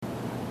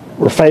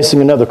we're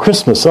facing another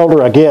Christmas. The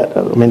older I get,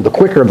 the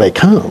quicker they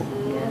come.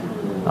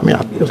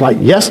 It was like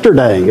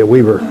yesterday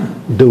we were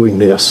doing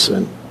this,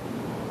 and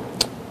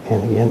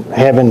again,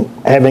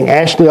 having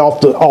Ashley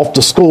off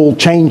to school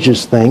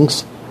changes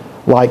things.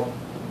 Like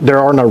there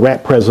are no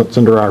wrap presents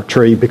under our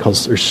tree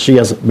because she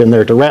hasn't been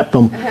there to wrap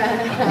them.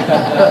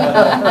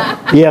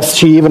 Yes,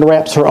 she even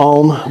wraps her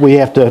own. We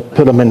have to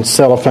put them in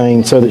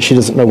cellophane so that she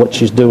doesn't know what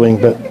she's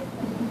doing. But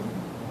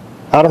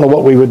I don't know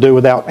what we would do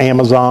without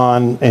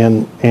Amazon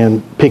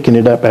and picking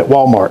it up at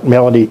Walmart.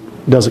 Melody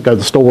doesn't go to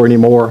the store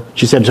anymore.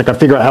 She said, if I could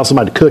figure out how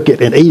somebody to cook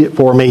it and eat it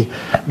for me,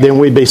 then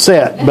we'd be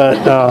set. But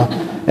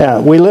yeah,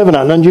 we live in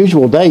an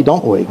unusual day,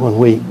 don't we?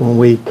 When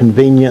we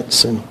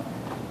convenience and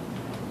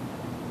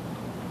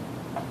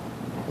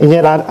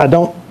yet I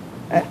don't,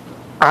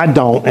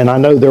 and I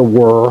know there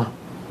were,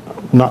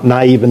 I'm not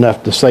naive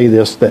enough to say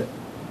this, that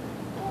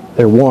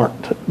there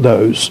weren't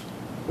those,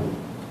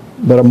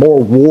 but a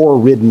more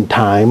war-ridden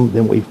time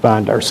than we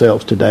find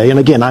ourselves today. And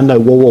again, I know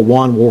World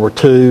War I, World War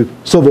II,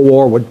 Civil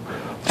War would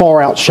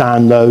far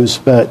outshine those,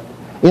 but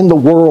in the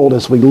world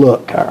as we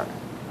look,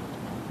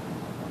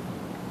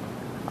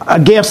 I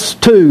guess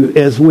too,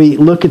 as we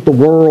look at the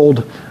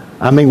world,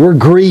 we're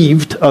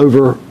grieved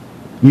over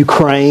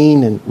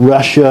Ukraine and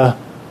Russia,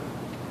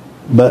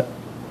 but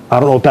I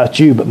don't know about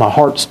you, but my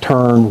heart's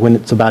turned when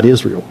it's about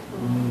Israel.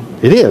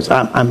 It is.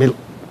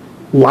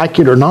 Like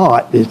it or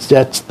not,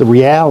 that's the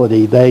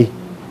reality.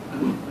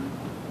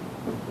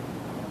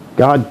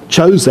 God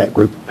chose that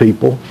group of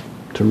people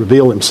to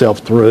reveal himself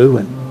through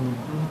and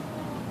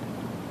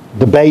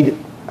debate.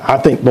 I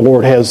think the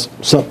Lord has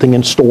something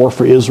in store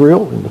for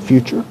Israel in the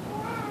future.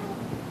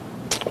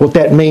 What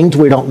that means,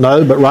 we don't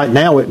know, but right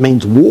now it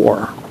means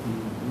war.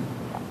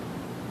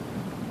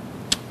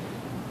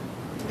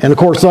 And of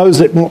course, those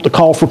that want to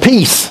call for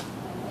peace.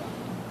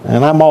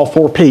 And I'm all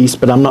for peace,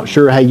 but I'm not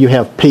sure how you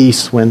have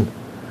peace when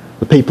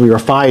the people you're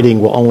fighting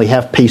will only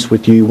have peace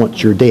with you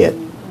once you're dead.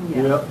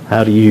 Yep.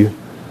 How do you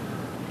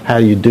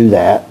do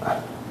that?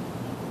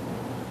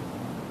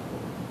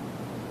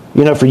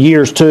 For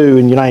years too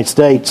in the United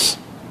States,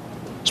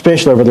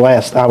 especially over the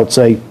last, I would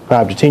say,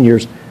 5 to 10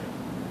 years,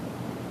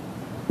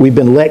 we've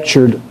been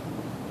lectured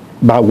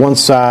by one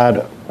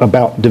side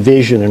about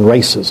division and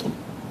racism.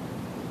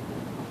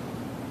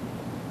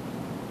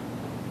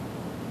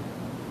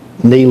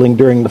 Kneeling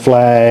during the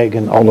flag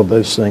and all of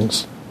those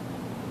things.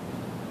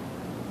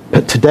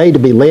 But today to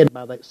be led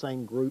by that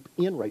same group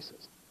in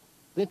racism.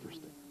 It's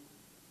interesting.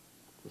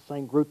 The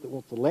same group that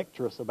wants to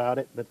lecture us about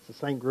it, but it's the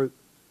same group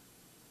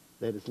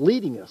that is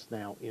leading us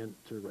now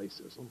into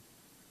racism.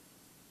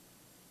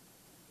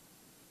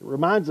 It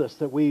reminds us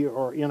that we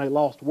are in a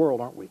lost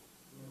world, aren't we?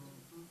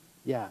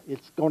 Yeah,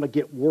 it's going to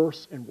get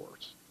worse and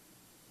worse.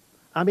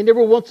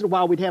 Every once in a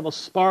while we'd have a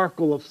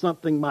sparkle of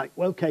something like,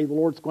 well, okay, the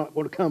Lord's going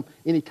to come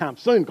anytime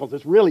soon because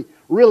it's really,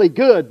 really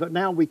good. But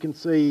now we can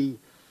see,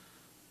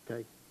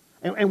 okay.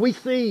 And we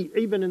see,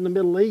 even in the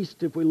Middle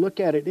East, if we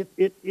look at it,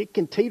 it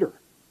can teeter.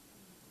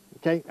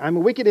 Okay?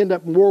 We could end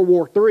up in World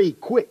War III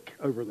quick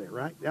over there,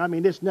 right?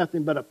 It's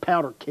nothing but a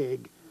powder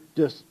keg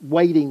just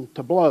waiting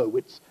to blow.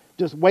 It's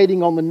just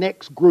waiting on the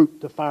next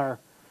group to fire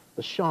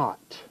the shot.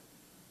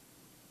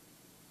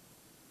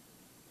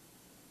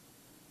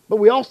 But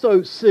we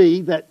also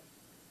see that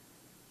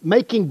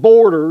making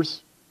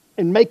borders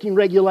and making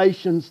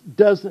regulations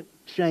doesn't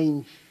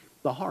change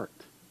the heart.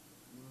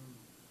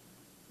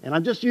 And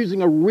I'm just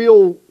using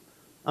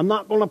I'm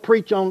not going to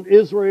preach on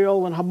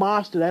Israel and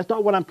Hamas today. That's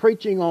not what I'm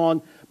preaching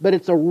on. But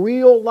it's a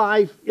real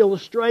life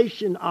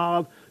illustration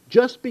of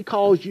just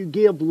because you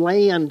give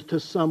land to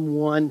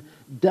someone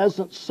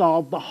doesn't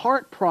solve the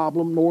heart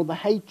problem nor the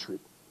hatred.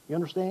 You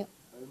understand?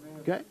 Amen.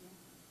 Okay?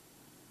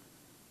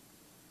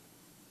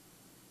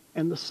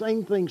 And the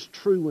same thing's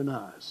true in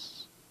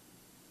us.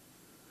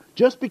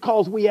 Just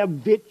because we have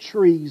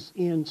victories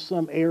in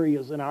some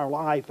areas in our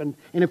life, and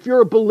if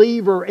you're a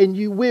believer, and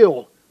you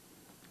will,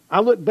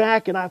 I look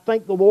back and I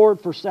thank the Lord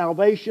for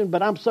salvation,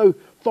 but I'm so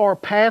far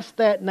past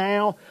that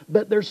now,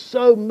 but there's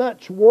so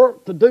much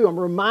work to do. I'm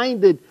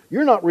reminded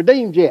you're not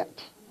redeemed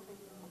yet.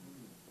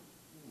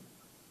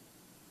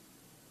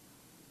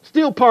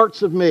 Still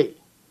parts of me.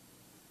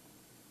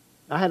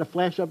 I had a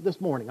flash up this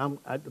morning.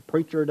 The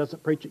preacher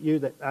doesn't preach at you,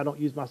 that I don't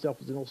use myself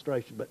as an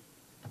illustration, but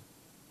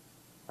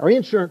our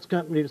insurance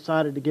company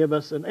decided to give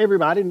us, and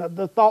everybody,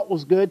 the thought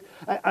was good,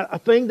 a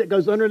thing that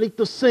goes underneath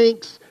the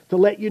sinks to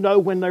let you know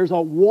when there's a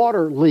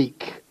water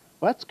leak.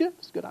 Well, that's good.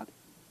 That's a good idea.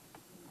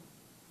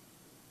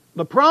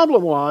 The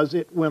problem was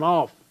it went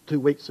off 2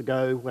 weeks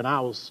ago when I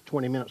was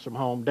 20 minutes from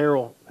home.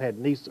 Daryl had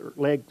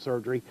leg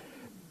surgery.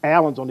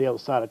 Alan's on the other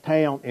side of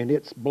town, and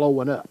it's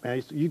blowing up.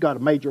 And you got a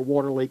major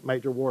water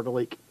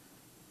leak.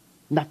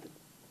 Nothing.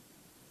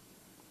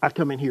 I'd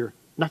come in here,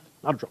 nothing,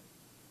 not a drop.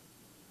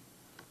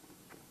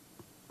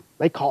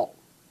 They call.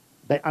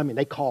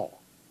 They call.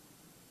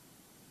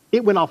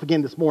 It went off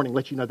again this morning,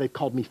 let you know they've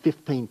called me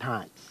 15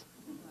 times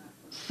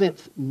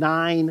since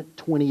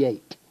 9:28.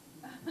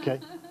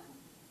 Okay?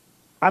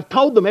 I've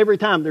told them every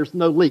time there's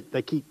no leak,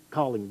 they keep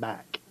calling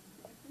back.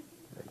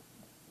 Okay.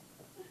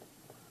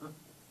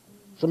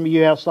 Some of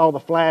you have saw the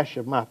flash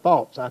of my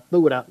thoughts. I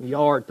threw it out in the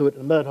yard, threw it in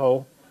the mud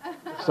hole,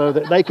 so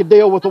that they could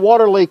deal with the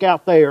water leak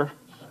out there.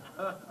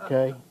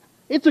 Okay,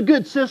 it's a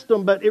good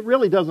system, but it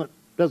really doesn't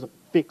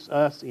fix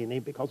us any,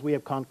 because we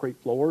have concrete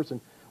floors and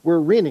we're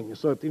renting.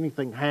 So if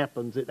anything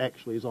happens, it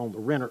actually is on the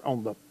renter,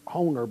 on the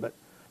owner. But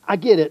I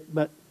get it.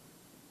 But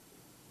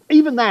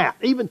even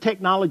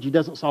technology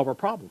doesn't solve our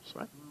problems,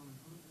 right?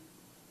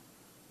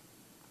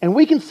 And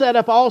we can set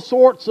up all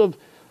sorts of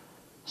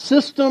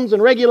systems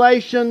and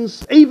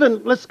regulations.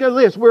 Even, let's go to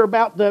this, we're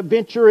about to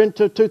venture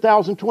into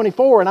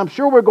 2024, and I'm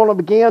sure we're going to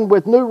begin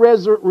with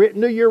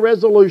New Year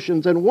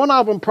resolutions, and one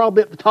of them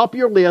probably at the top of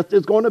your list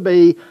is going to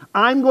be,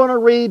 I'm going to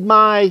read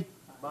my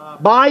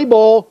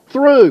Bible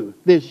through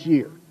this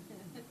year.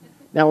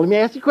 Now, let me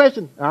ask you a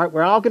question. All right,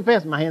 we're all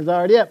confessing. My hand's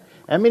already up.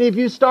 How many of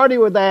you started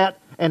with that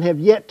and have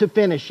yet to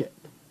finish it?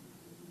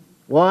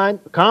 One.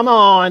 Come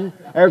on.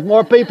 There's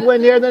more people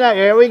in here than that.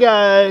 Here we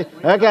go.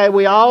 Okay,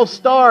 we all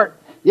start.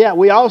 Yeah,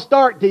 we all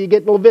start till you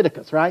get to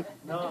Leviticus, right?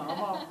 No,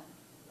 I'm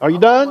Are you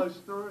done?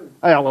 almost through.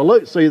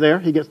 Hallelujah. See there?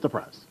 He gets the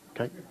prize.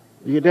 Okay?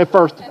 You get there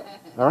first.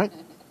 All right?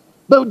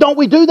 But don't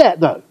we do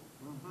that, though?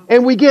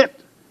 And we get...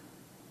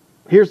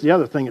 Here's the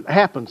other thing that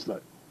happens,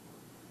 though.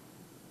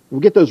 We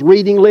get those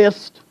reading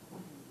lists.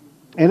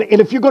 And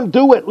if you're going to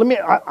do it, let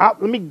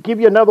me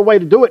give you another way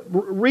to do it.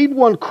 Read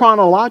one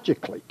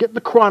chronologically. Get the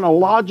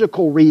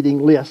chronological reading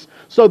list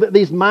so that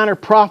these minor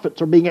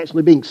prophets are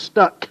actually being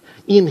stuck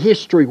in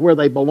history where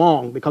they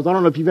belong. Because I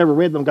don't know if you've ever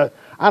read them and go,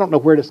 I don't know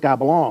where this guy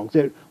belongs.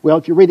 Well,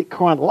 if you read it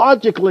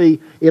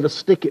chronologically, it'll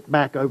stick it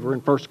back over in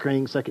 1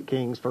 Kings, 2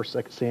 Kings,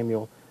 1st, 2nd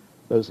Samuel,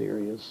 those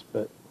areas.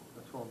 But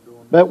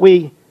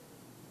we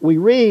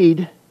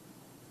read,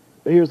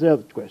 but here's the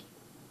other question.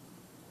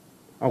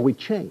 Are we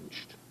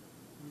changed?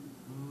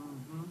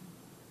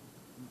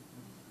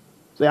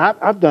 See,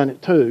 I've done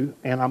it too,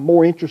 and I'm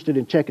more interested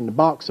in checking the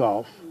box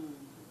off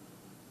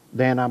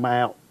than I'm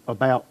out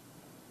about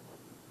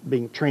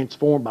being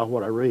transformed by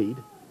what I read.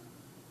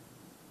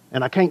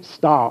 And I can't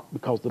stop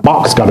because the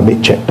box got to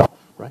be checked off,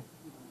 right?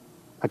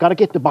 I got to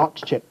get the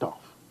box checked off.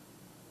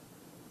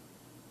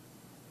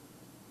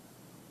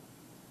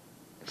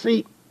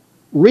 See,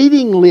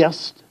 reading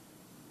list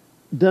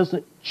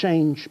doesn't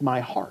change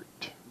my heart.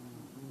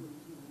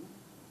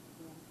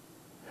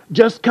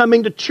 Just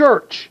coming to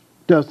church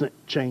doesn't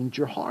change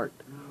your heart.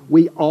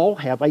 We all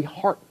have a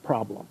heart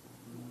problem.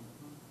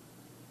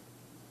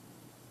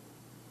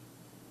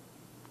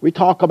 We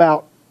talk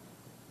about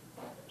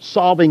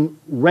solving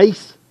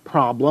race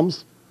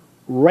problems.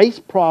 Race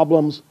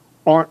problems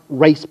aren't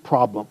race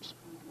problems.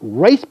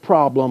 Race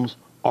problems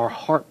are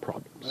heart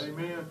problems.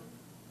 Amen.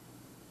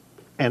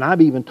 And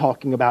I'm even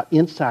talking about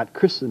inside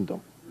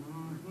Christendom.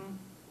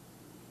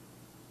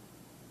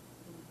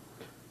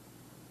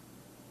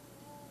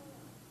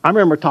 I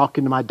remember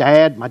talking to my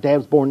dad. My dad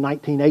was born in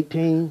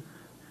 1918,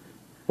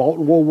 fought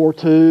in World War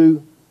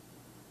II,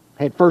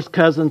 had first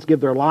cousins give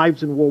their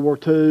lives in World War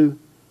II.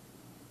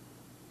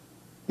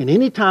 And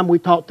any time we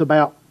talked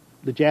about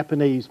the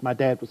Japanese, my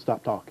dad would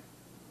stop talking.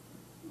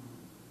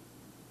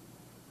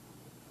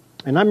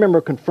 And I remember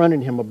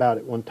confronting him about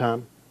it one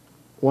time.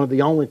 One of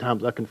the only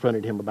times I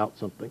confronted him about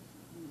something.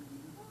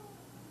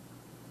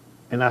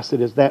 And I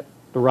said, is that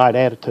the right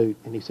attitude?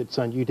 And he said,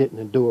 son, you didn't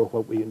endure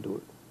what we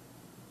endured.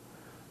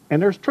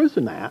 And there's truth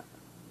in that.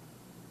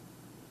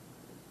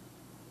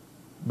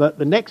 But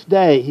the next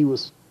day, he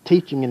was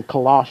teaching in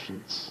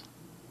Colossians.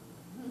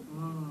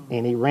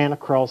 And he ran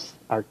across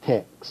our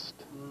text.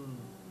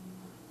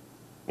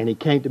 And he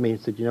came to me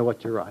and said, you know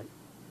what, you're right.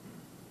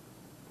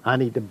 I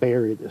need to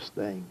bury this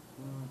thing.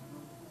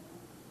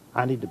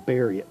 I need to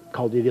bury it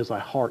because it is a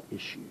heart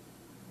issue.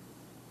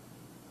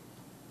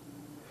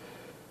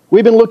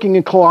 We've been looking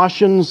in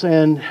Colossians,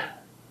 and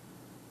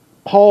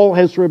Paul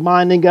is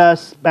reminding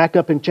us back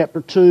up in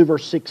chapter 2,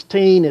 verse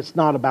 16, it's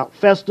not about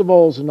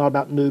festivals, it's not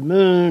about new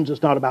moons,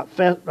 it's not about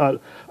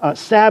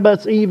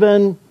Sabbaths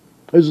even.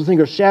 Those are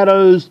things are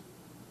shadows.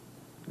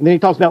 And then he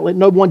talks about let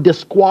no one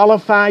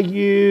disqualify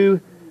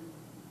you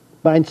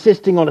by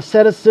insisting on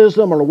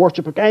asceticism or the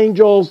worship of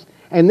angels.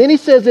 And then he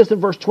says this in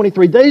verse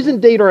 23, these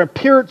indeed are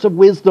appearance of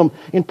wisdom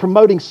in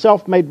promoting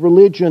self-made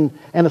religion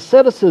and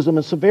asceticism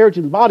and severity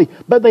of the body,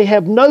 but they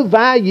have no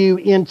value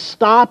in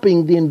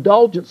stopping the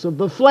indulgence of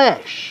the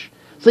flesh.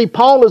 See,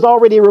 Paul is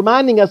already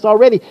reminding us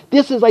already,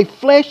 this is a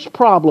flesh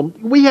problem.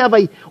 We have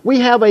a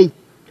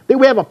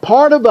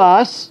part of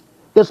us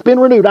that's been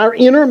renewed. Our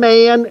inner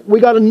man, we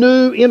got a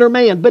new inner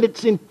man, but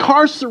it's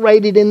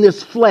incarcerated in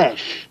this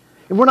flesh.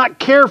 If we're not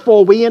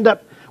careful, we end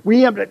up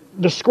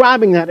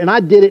describing that, and I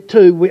did it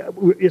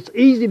too. It's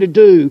easy to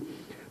do,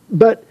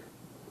 but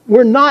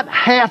we're not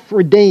half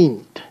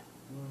redeemed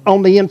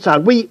on the inside.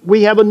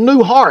 We have a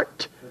new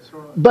heart,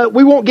 but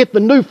we won't get the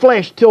new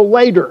flesh till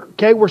later.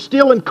 Okay, we're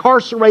still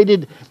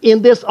incarcerated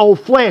in this old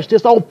flesh,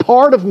 this old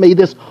part of me,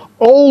 this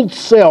old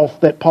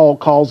self that Paul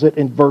calls it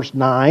in verse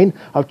 9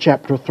 of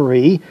chapter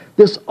 3.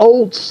 This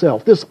old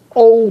self, this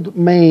old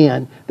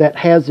man that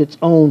has its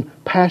own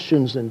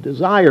passions and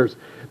desires.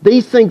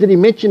 These things that he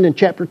mentioned in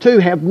chapter 2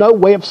 have no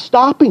way of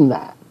stopping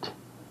that.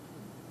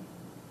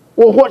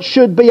 Well, what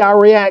should be our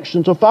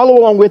reaction? So follow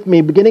along with me,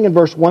 beginning in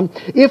verse 1.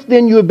 If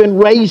then you have been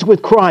raised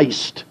with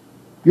Christ,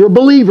 you're a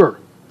believer,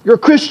 you're a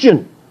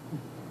Christian,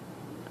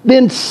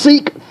 then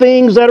seek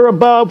things that are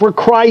above where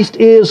Christ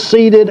is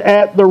seated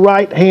at the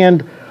right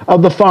hand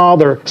of the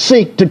Father.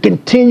 Seek, to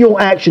continual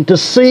action, to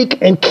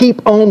seek and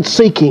keep on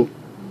seeking,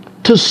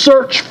 to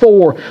search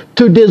for,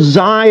 to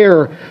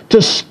desire,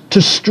 to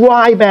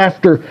strive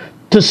after,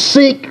 to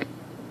seek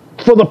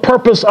for the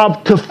purpose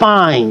of to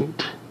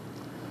find.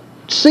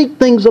 Seek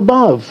things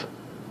above.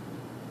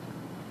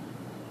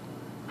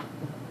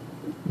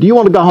 Do you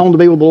want to go home to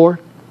be with the Lord?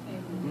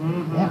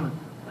 Yeah.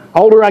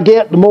 Older I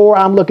get, the more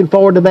I'm looking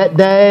forward to that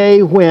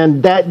day, when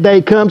that day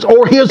comes,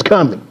 or His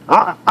coming.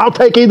 I'll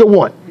take either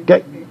one.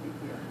 Okay.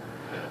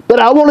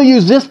 But I want to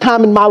use this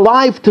time in my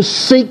life to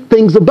seek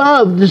things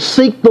above, to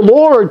seek the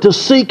Lord, to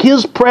seek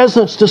His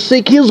presence, to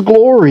seek His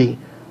glory.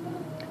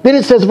 Then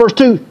it says, verse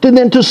 2,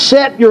 to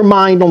set your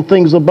mind on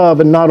things above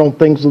and not on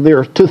things of the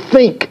earth. To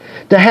think,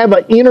 to have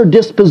an inner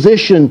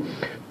disposition,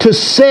 to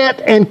set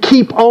and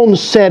keep on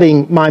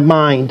setting my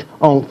mind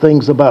on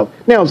things above.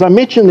 Now, as I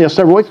mentioned this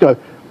several weeks ago,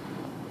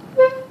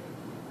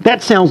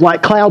 that sounds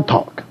like cloud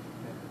talk.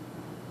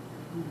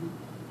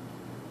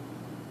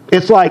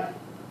 It's like,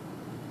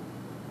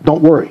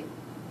 don't worry.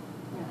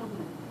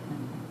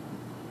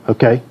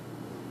 Okay?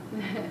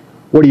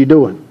 What are you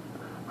doing?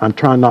 I'm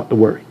trying not to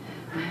worry.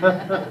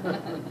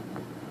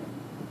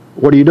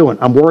 What are you doing?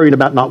 I'm worrying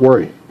about not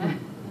worrying.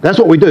 That's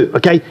what we do,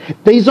 okay?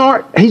 He's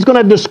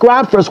going to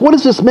describe for us, what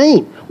does this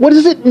mean? What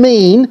does it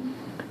mean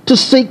to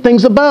seek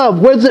things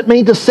above? What does it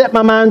mean to set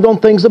my mind on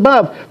things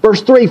above?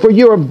 Verse 3, for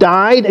you have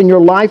died and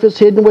your life is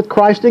hidden with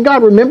Christ in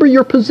God. Remember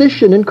your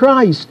position in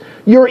Christ.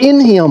 You're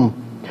in Him.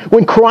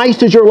 When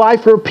Christ is your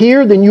life will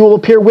appear, then you will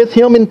appear with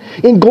Him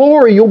in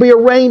glory. You'll be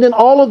arraigned in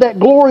all of that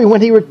glory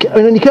when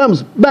He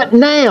comes. But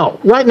now,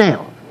 right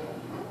now,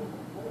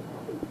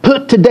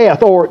 put to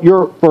death, or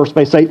your verse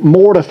may say,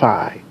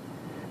 mortify,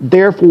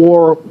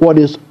 therefore, what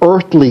is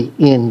earthly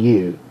in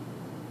you.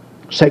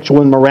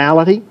 Sexual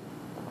immorality,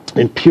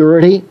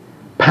 impurity,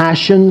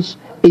 passions,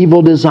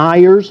 evil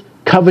desires,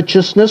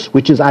 covetousness,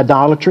 which is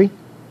idolatry.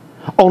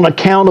 On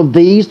account of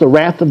these, the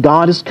wrath of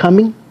God is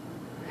coming.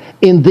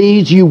 In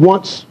these you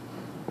once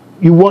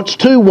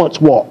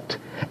walked,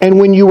 and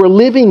when you were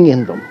living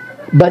in them.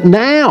 But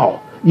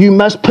now you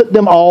must put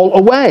them all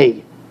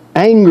away.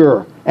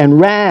 Anger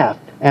and wrath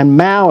and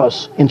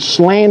malice and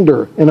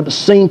slander and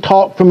obscene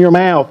talk from your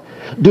mouth.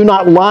 Do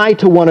not lie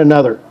to one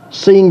another,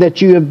 seeing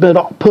that you have been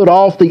put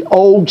off the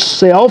old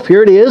self,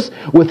 here it is,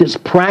 with its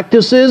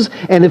practices,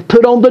 and have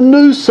put on the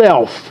new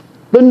self,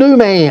 the new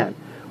man,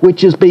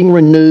 which is being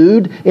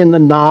renewed in the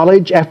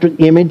knowledge after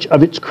the image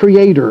of its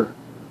Creator.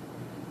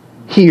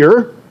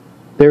 Here,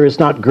 there is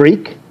not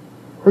Greek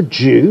or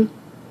Jew,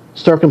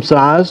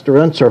 circumcised or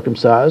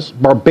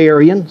uncircumcised,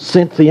 barbarian,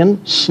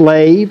 Scythian,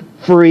 slave,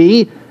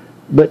 free,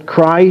 but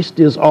Christ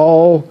is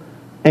all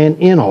and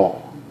in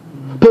all.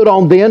 Put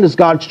on then as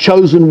God's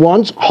chosen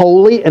ones,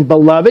 holy and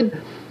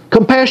beloved,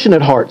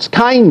 compassionate hearts,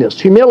 kindness,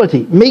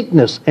 humility,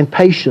 meekness, and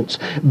patience,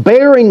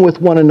 bearing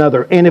with one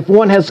another, and if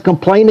one has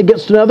complained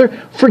against another,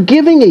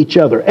 forgiving each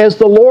other. As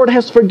the Lord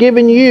has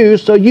forgiven you,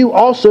 so you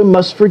also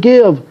must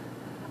forgive.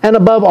 And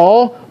above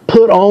all,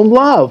 put on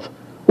love,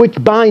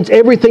 which binds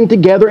everything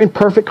together in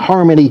perfect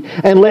harmony.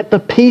 And let the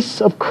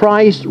peace of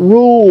Christ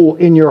rule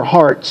in your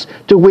hearts,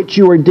 to which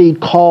you are indeed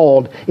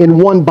called in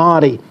one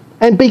body.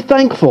 And be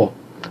thankful.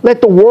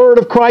 Let the word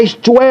of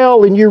Christ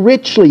dwell in you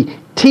richly,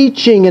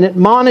 teaching and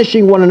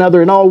admonishing one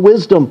another in all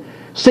wisdom,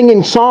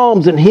 singing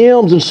psalms and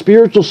hymns and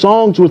spiritual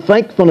songs with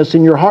thankfulness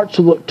in your hearts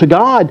to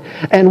God.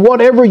 And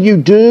whatever you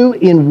do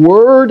in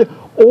word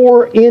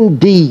or in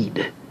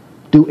deed,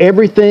 do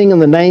everything in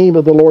the name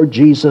of the Lord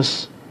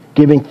Jesus,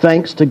 giving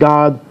thanks to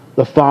God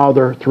the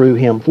Father through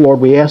Him. Lord,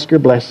 we ask your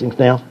blessings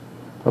now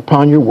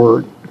upon your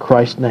word. In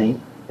Christ's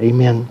name,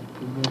 amen.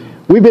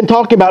 We've been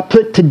talking about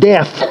put to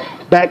death.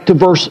 Back to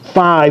verse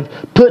 5.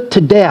 Put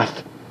to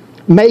death.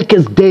 Make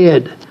as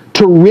dead.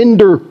 To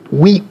render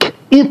weak,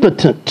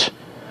 impotent.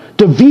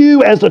 To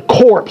view as a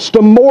corpse.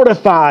 To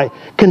mortify.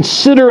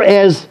 Consider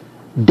as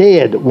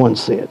dead, one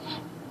says.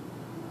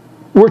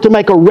 We're to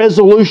make a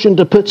resolution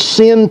to put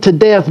sin to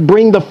death,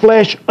 bring the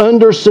flesh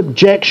under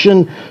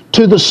subjection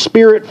to the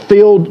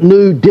Spirit-filled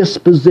new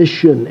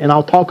disposition. And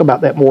I'll talk about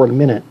that more in a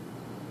minute.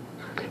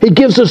 He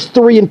gives us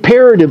 3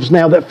 imperatives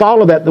now that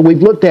follow that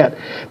we've looked at,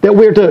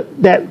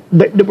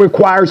 that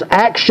requires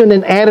action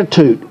and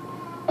attitude.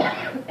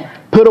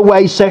 Put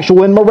away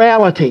sexual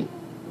immorality.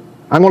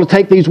 I'm going to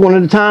take these one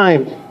at a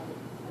time.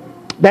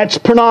 That's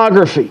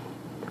pornography.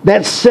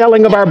 That's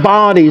selling of our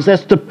bodies.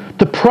 That's to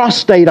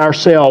prostrate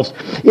ourselves.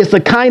 It's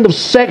the kind of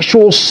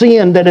sexual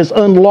sin that is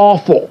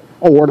unlawful.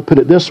 Or, to put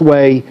it this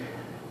way,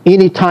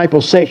 any type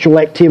of sexual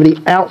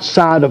activity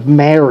outside of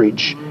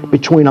marriage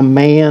between a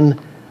man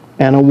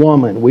and a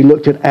woman. We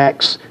looked at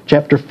Acts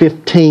chapter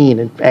 15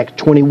 and Acts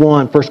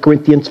 21, 1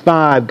 Corinthians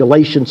 5,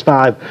 Galatians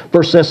 5,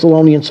 1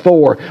 Thessalonians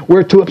 4.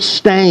 We're to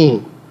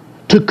abstain,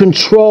 to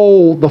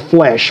control the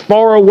flesh,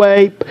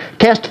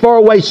 cast far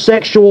away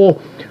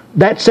sexual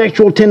that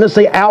sexual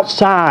tendency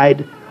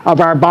outside of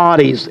our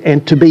bodies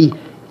and to be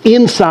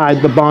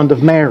inside the bond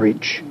of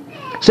marriage.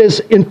 It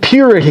says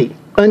impurity,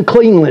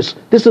 uncleanness.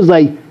 This is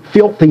a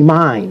filthy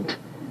mind.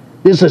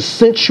 This is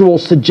sensual,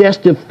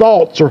 suggestive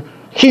thoughts or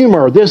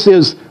humor. This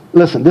is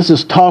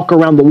talk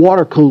around the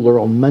water cooler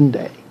on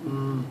Monday.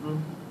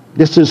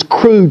 This is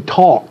crude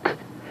talk.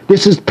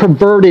 This is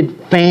perverted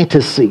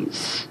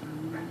fantasies.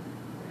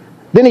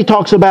 Then he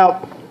talks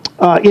about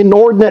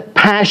inordinate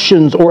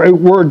passions, or a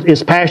word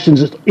is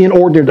passions, it's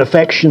inordinate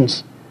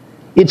affections.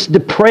 It's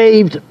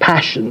depraved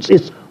passions.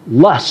 It's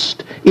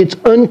lust. It's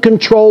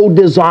uncontrolled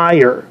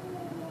desire.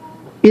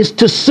 It's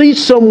to see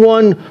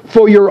someone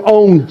for your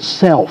own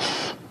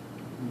self.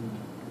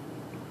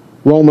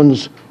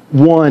 Romans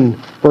 1,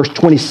 verse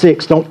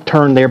 26. Don't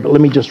turn there, but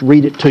let me just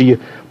read it to you.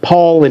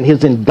 Paul, in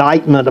his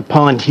indictment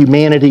upon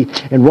humanity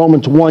in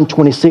Romans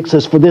 1:26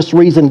 says, "For this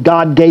reason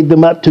God gave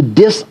them up to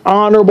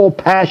dishonorable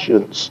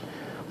passions,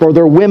 for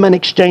their women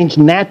exchanged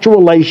natural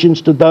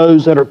relations to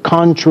those that are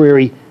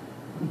contrary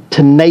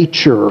to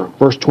nature."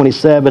 Verse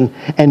 27,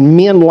 "And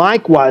men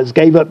likewise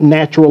gave up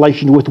natural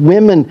relations with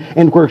women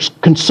and were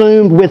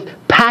consumed with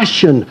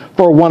passion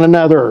for one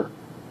another.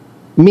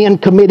 Men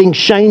committing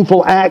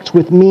shameful acts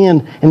with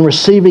men and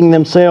receiving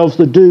themselves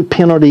the due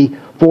penalty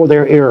for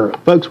their error."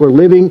 Folks, we're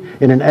living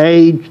in an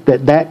age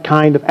that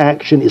kind of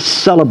action is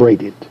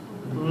celebrated.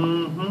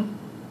 Mm-hmm.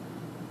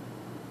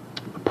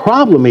 The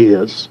problem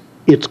is,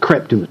 it's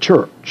crept in the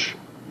church.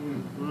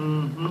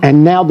 Mm-hmm.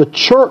 And now the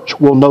church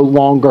will no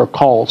longer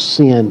call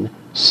sin,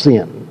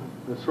 sin.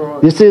 That's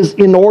right. This is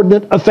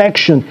inordinate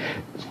affection.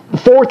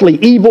 Fourthly,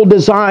 evil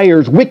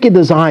desires, wicked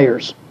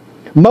desires,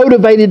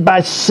 motivated by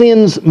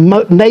sin's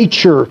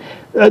nature,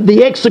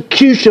 the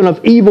execution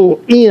of evil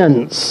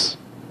ends.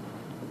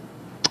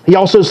 He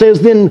also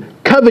says then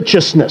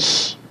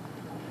covetousness.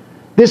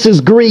 This is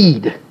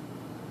greed.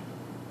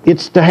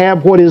 It's to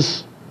have what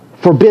is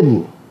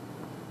forbidden.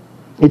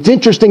 It's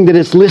interesting that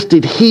it's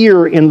listed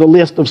here in the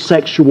list of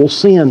sexual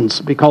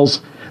sins,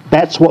 because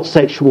that's what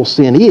sexual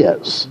sin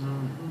is.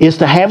 Is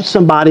to have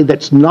somebody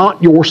that's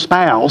not your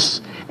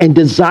spouse and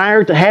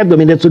desire to have them,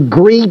 and it's a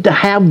greed to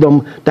have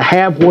them, to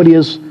have what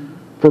is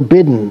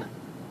forbidden.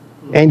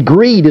 And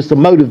greed is the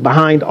motive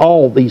behind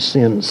all these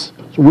sins.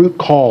 It's the root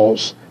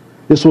cause.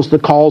 This was the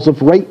cause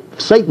of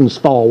Satan's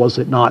fall, was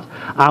it not?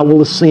 I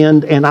will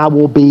ascend and I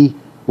will be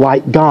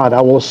like God.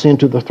 I will ascend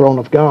to the throne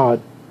of God.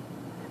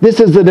 This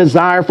is a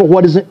desire for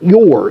what isn't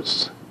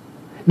yours.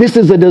 This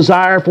is a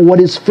desire for what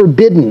is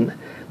forbidden.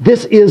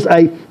 This is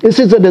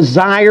a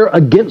desire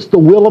against the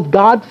will of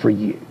God for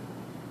you.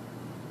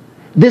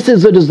 This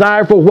is a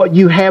desire for what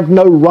you have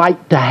no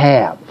right to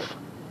have.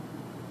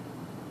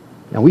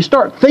 Now we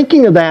start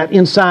thinking of that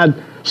inside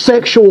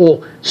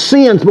sexual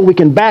sins, but we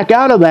can back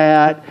out of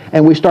that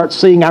and we start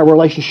seeing our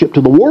relationship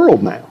to the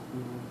world now.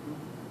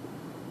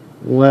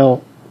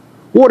 Well,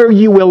 what are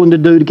you willing to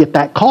do to get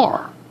that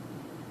car?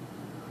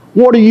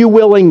 What are you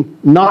willing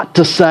not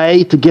to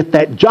say to get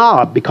that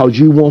job because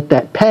you want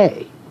that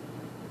pay?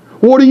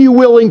 What are you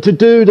willing to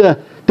do to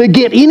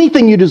get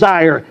anything you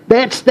desire?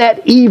 That's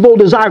that evil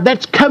desire.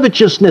 That's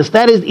covetousness.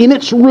 That is, in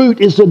its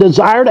root, is the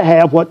desire to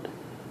have what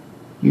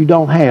you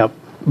don't have.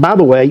 By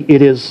the way,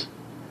 it is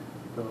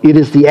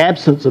the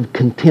absence of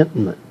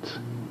contentment.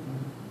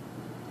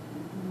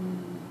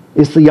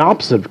 It's the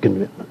opposite of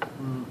contentment.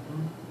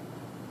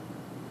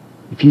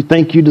 If you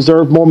think you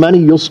deserve more money,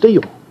 you'll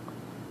steal.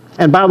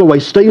 And by the way,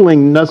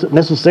 stealing doesn't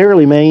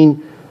necessarily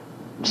mean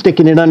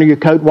sticking it under your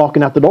coat and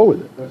walking out the door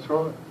with it. That's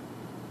right.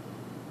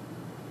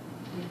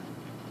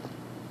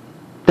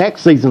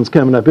 Tax season's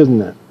coming up, isn't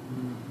it?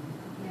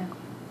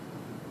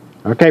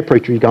 Yeah. Okay,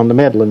 preacher, you've gone to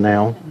meddling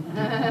now.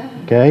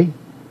 Okay?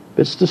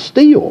 It's to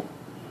steal.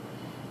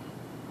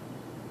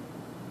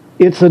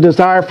 It's a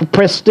desire for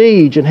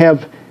prestige and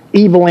have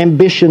evil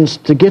ambitions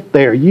to get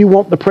there. You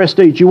want the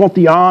prestige. You want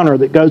the honor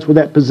that goes with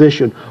that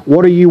position.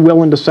 What are you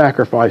willing to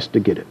sacrifice to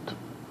get it?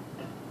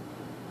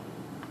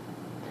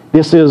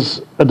 This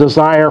is a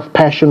desire,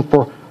 passion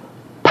for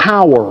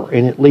power,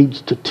 and it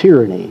leads to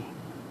tyranny.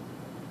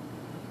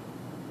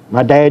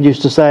 My dad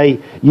used to say,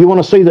 you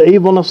want to see the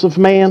evilness of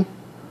man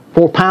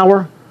for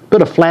power?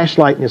 Put a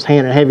flashlight in his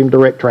hand and have him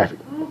direct traffic.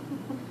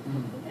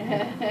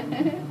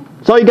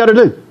 That's all you got to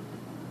do.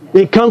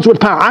 It comes with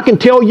power. I can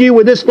tell you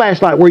with this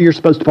flashlight where you're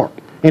supposed to park.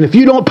 And if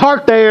you don't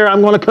park there,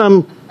 I'm going to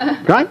come.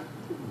 Right?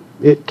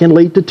 It can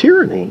lead to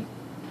tyranny.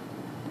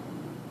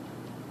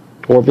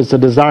 Or if it's a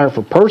desire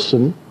for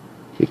person,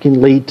 it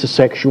can lead to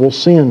sexual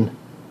sin.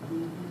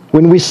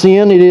 When we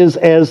sin, it is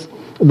as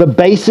the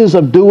basis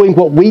of doing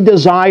what we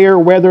desire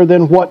rather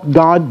than what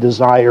God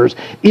desires.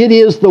 It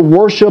is the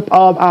worship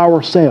of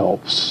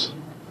ourselves.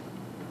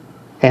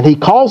 And he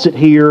calls it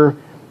here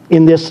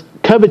in this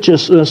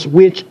covetousness,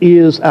 which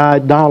is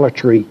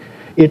idolatry.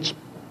 It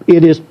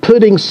is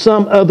putting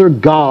some other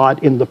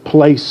God in the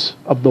place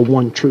of the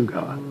one true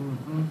God.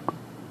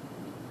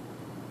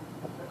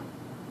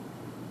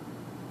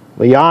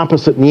 The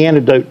opposite and the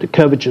antidote to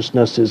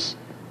covetousness is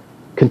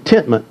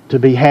contentment, to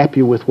be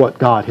happy with what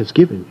God has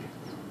given you.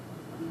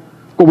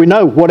 Well, we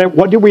know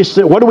what do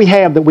we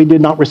have that we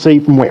did not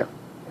receive from where?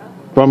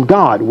 From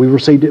God. We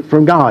received it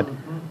from God.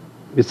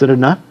 Is it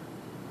enough?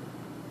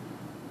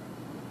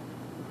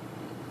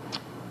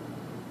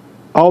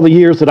 All the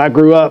years that I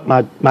grew up,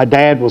 my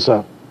dad was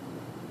a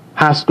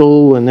high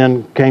school and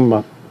then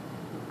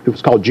it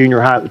was called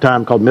junior high at the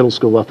time, called middle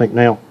school, I think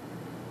now.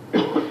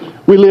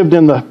 We lived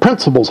in the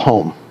principal's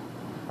home.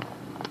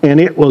 And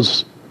it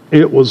was,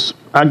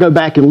 I go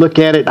back and look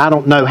at it, I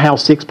don't know how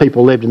 6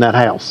 people lived in that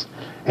house.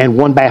 And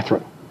 1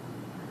 bathroom.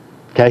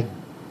 Okay?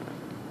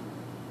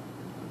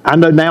 I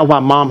know now why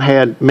Mom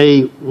had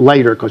me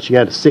later, because she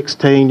had a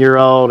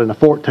 16-year-old and a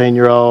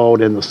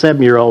 14-year-old and the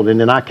 7-year-old, and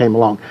then I came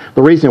along.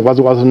 The reason was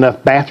there wasn't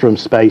enough bathroom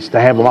space to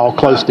have them all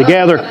close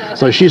together,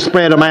 so she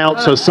spread them out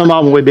so some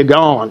of them would be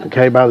gone,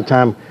 okay, by the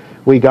time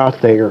we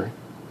got there.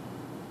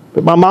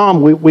 But my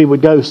mom, we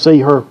would go see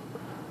her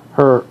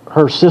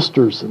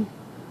sisters, and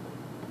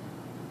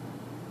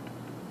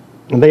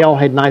they all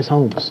had nice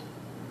homes.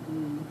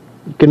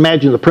 You can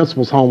imagine the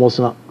principal's home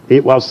wasn't.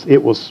 It was.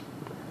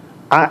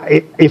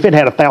 If it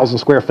had 1,000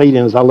 square feet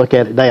in it, as I look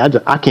at it today,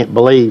 I can't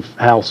believe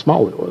how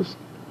small it was.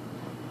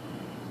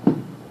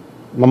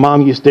 My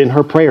mom used to, in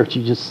her prayer,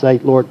 she'd just say,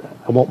 Lord,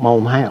 I want my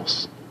own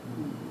house.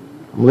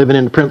 I'm living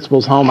in the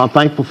principal's home. I'm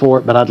thankful for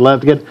it, but I'd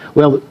love to get...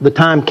 Well, the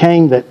time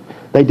came that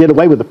they did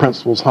away with the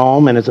principal's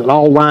home, and as it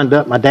all lined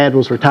up, my dad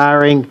was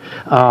retiring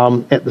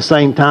at the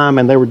same time,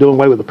 and they were doing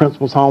away with the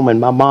principal's home, and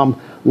my mom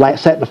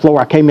sat on the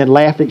floor. I came in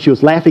laughing. She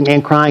was laughing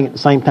and crying at the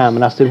same time.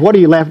 And I said, what are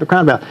you laughing and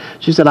crying about?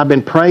 She said, I've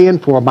been praying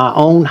for my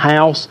own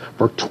house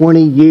for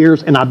 20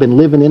 years, and I've been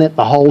living in it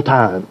the whole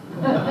time.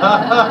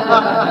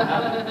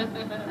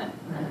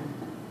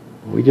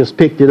 We just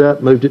picked it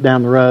up, moved it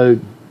down the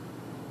road.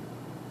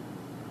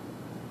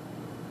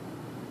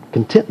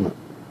 Contentment.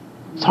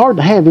 It's hard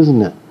to have,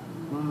 isn't it?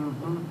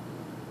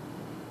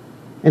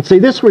 And see,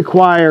 this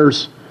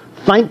requires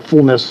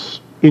thankfulness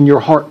in your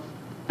heart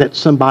that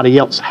somebody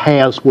else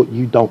has what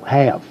you don't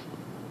have.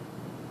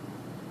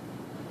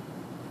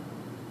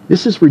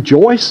 This is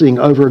rejoicing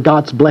over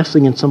God's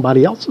blessing in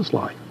somebody else's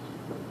life.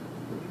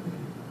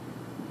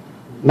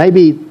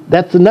 Maybe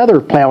that's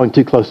another plowing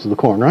too close to the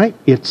corn, right?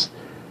 It's,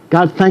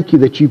 God, thank you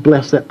that you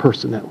bless that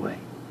person that way.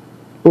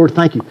 Lord,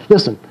 thank you.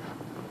 Listen,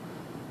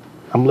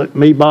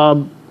 me,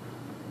 Bob,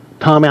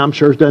 Tommy, I'm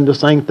sure, has done the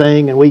same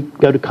thing, and we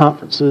go to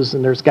conferences,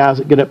 and there's guys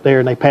that get up there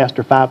and they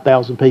pastor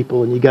 5,000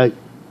 people, and you go...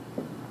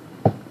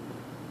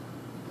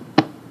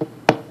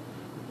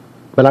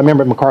 But I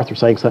remember MacArthur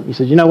saying something. He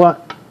said, you know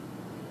what?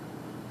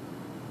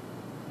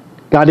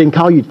 God didn't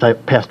call you to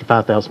pastor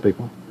 5,000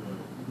 people.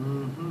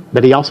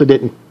 But he also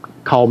didn't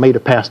call me to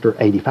pastor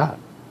 85.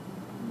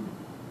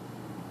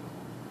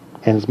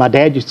 And as my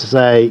dad used to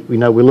say, we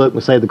look and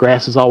we say the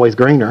grass is always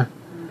greener.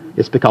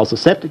 It's because the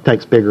septic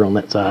tank's bigger on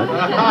that side.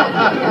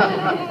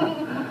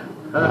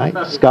 Right?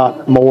 It's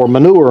got more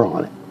manure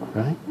on it.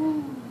 Right?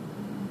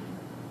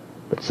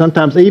 But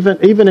sometimes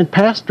even in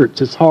pastorates,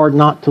 it's hard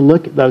not to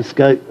look at those and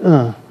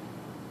go,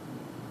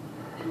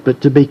 but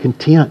to be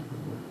content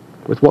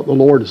with what the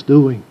Lord is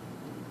doing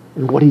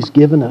and what He's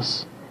given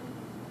us.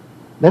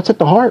 That's at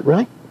the heart,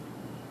 right?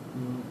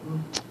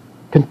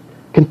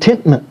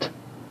 Contentment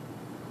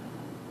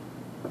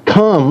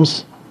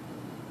comes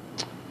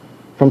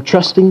from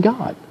trusting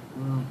God.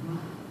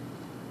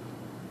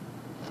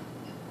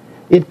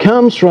 It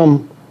comes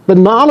from the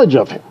knowledge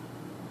of Him.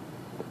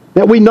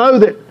 That we know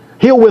that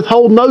He'll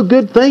withhold no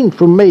good thing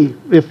from me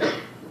if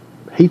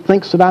He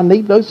thinks that I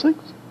need those things.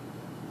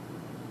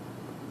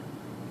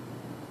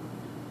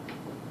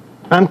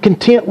 I'm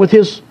content with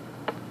His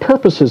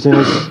purposes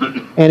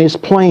and His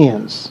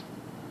plans.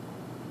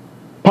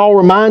 Paul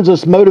reminds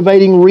us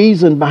motivating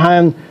reason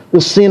behind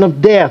the sin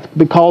of death,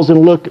 because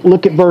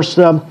look at verse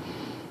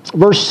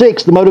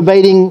 6. The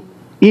motivating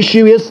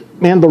issue is,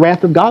 the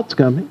wrath of God's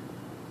coming.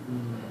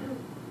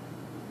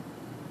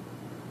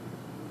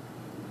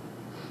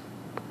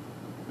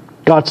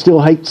 God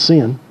still hates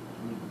sin.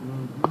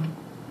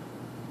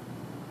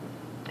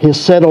 His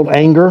settled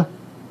anger,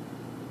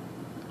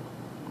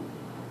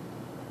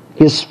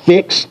 His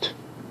fixed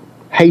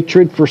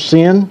hatred for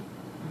sin,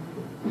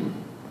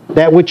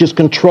 that which is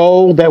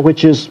controlled, that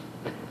which is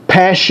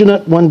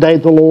passionate, one day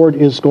the Lord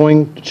is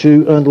going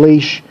to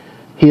unleash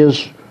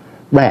His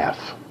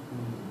wrath.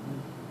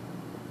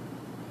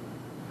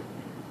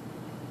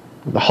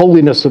 The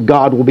holiness of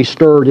God will be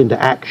stirred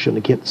into action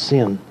against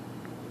sin.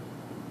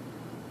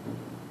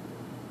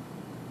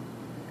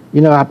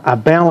 I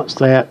balance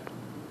that.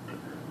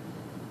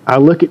 I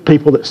look at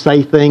people that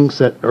say things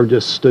that are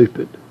just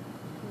stupid.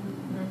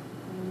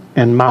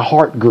 And my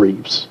heart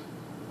grieves.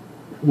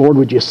 Lord,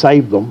 would you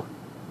save them?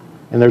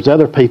 And there's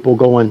other people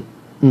going,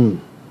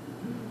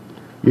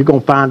 you're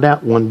going to find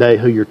out one day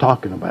who you're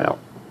talking about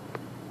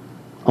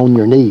on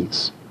your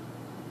knees.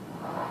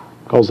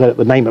 Because at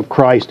the name of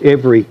Christ,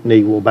 every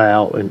knee will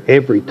bow and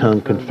every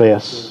tongue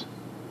confess.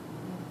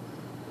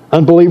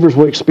 Unbelievers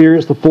will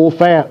experience the full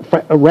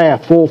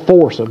full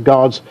force of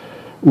God's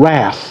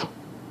wrath.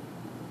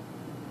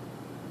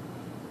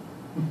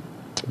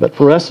 But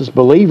for us as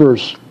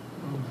believers,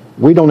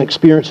 We don't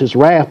experience His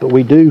wrath, but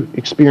we do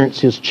experience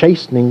His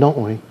chastening, don't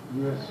we?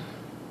 Yes.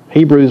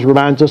 Hebrews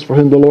reminds us, for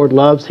whom the Lord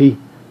loves, He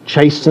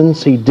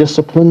chastens, He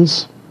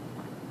disciplines.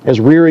 As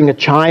rearing a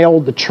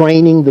child, the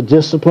training, the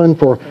discipline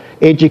for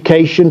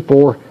education,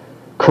 for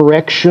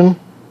correction.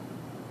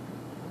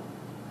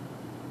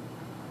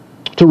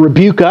 To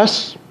rebuke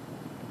us.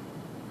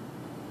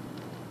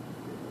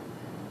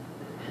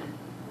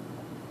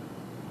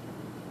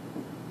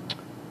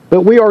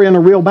 But we are in a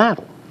real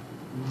battle.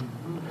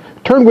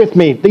 Turn with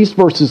me. These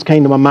verses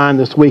came to my mind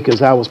this week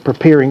as I was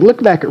preparing.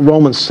 Look back at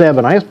Romans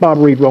 7. I asked Bob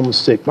to read Romans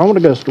 6. I want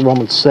to go to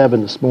Romans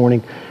 7 this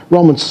morning.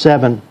 Romans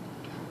 7.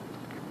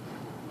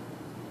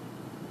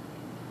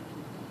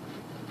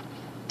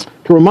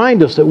 To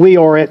remind us that we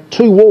are at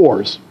two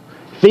wars.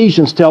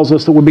 Ephesians tells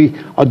us that we'll be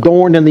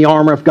adorned in the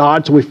armor of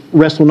God, so we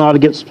wrestle not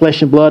against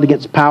flesh and blood,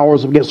 against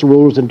powers, against the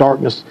rulers in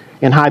darkness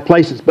in high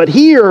places. But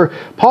here,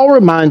 Paul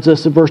reminds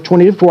us in verse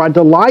 22, for I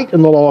delight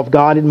in the law of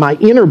God in my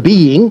inner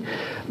being,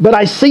 but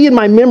I see in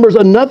my members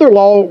another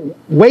law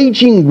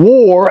waging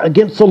war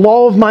against the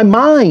law of my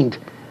mind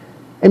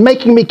and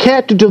making me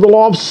captive to the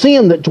law of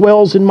sin that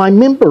dwells in my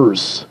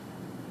members.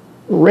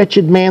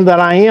 Wretched man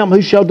that I am,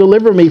 who shall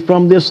deliver me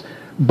from this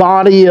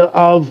body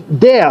of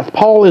death?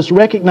 Paul is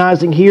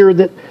recognizing here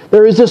that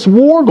there is this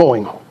war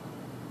going on.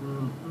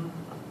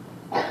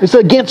 It's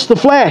against the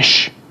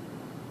flesh.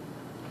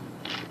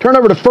 Turn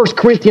over to 1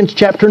 Corinthians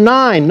chapter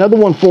 9. Another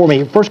one for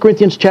me. 1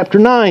 Corinthians chapter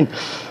 9.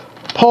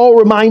 Paul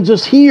reminds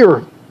us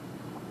here.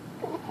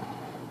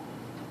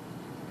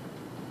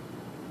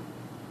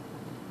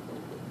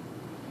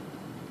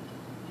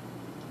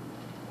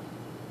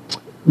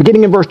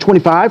 Beginning in verse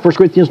 25, 1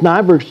 Corinthians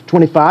 9, verse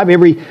 25,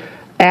 every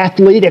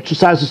athlete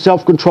exercises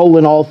self-control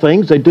in all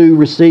things. They do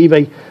receive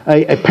a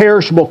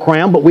perishable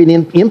crown, but we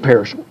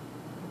imperishable.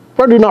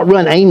 For I do not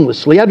run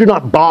aimlessly. I do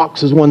not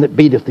box as one that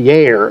beateth the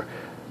air,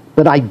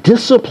 but I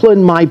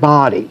discipline my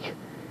body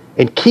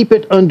and keep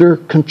it under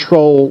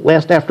control,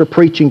 lest after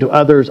preaching to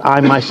others,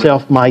 I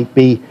myself might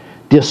be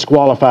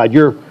disqualified.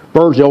 Your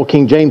version, the old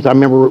King James, I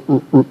remember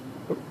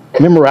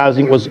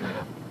memorizing, was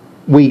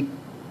we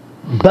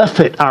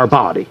buffet our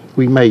body.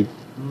 We made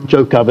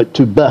joke of it,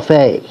 to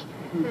buffet.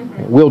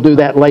 We'll do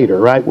that later,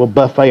 right? We'll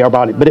buffet our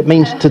body. But it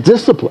means to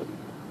discipline.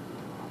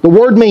 The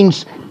word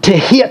means to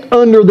hit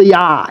under the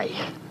eye.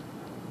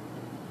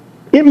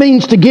 It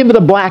means to give it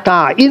a black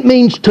eye. It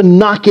means to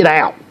knock it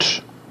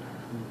out.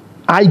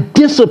 I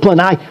discipline.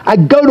 I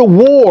go to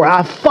war.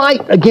 I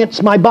fight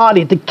against my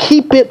body to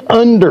keep it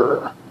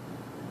under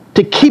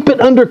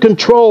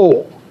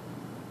control.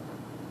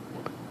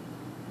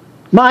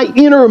 My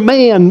inner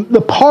man,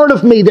 the part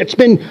of me that's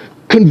been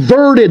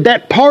converted,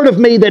 that part of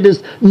me that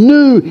is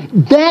new,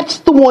 that's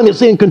the one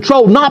that's in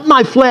control, not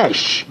my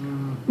flesh.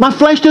 My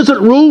flesh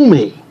doesn't rule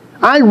me.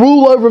 I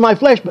rule over my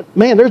flesh, but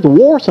man, there's a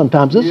war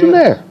sometimes, isn't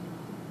there?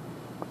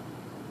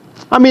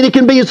 I mean, it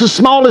can be as the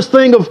smallest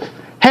thing of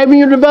having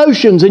your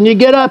devotions, and you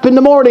get up in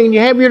the morning and you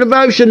have your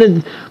devotion,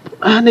 and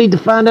I need to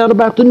find out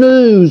about the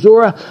news,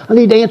 or I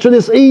need to answer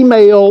this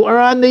email, or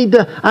I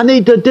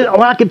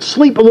could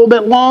sleep a little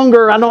bit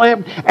longer.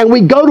 And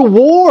we go to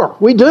war.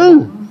 We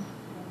do.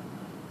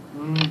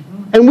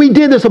 And we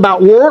did this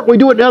about work. We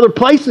do it in other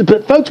places.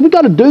 But folks, we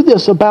got to do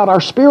this about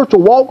our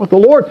spiritual walk with the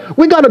Lord.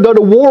 We got to go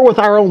to war with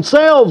our own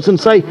selves and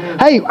say,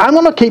 hey, I'm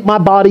going to keep my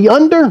body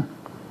under.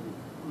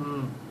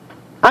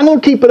 I'm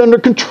going to keep it under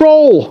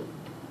control.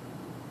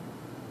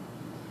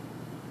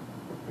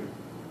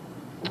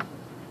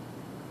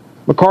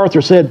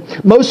 MacArthur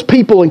said, most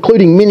people,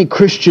 including many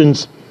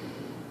Christians,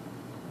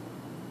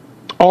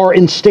 are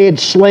instead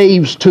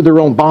slaves to their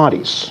own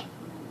bodies.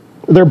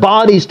 Their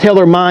bodies tell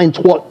their minds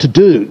what to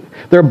do.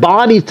 Their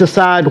bodies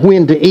decide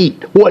when to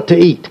eat, what to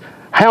eat,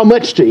 how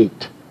much to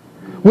eat,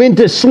 when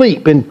to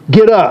sleep and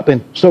get up,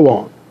 and so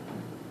on.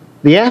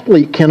 The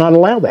athlete cannot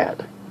allow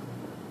that.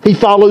 He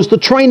follows the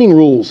training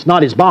rules,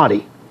 not his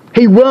body.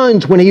 He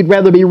runs when he'd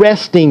rather be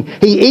resting.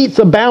 He eats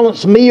a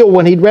balanced meal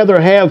when he'd rather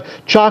have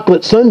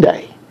chocolate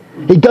sundae.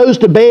 He goes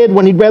to bed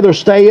when he'd rather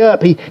stay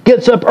up. He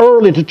gets up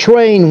early to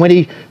train when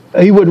he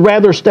would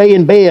rather stay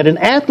in bed. An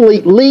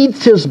athlete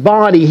leads his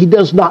body. He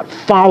does not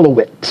follow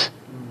it.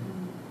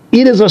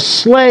 It is a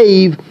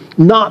slave,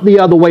 not the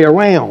other way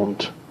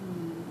around.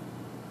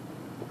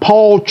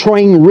 Paul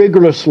trained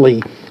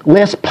rigorously,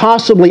 lest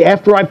possibly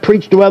after I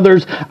preach to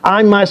others,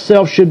 I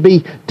myself should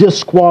be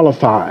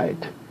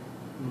disqualified.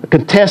 A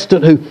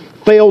contestant who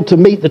failed to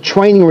meet the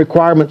training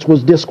requirements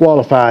was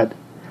disqualified.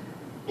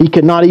 He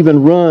could not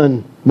even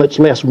run, much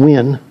less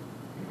win.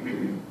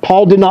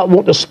 Paul did not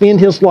want to spend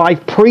his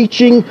life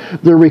preaching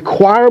the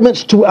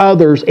requirements to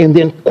others and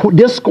then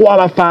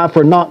disqualify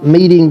for not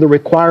meeting the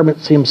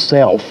requirements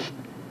himself.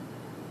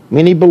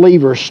 Many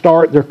believers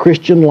start their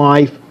Christian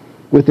life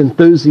with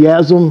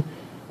enthusiasm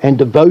and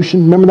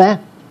devotion. Remember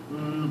that?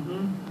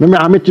 Remember,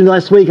 I mentioned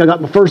last week, I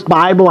got my first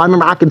Bible. I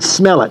remember I could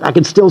smell it. I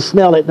could still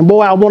smell it. And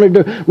boy, I wanted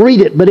to read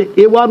it, but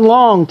it wasn't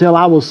long until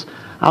I was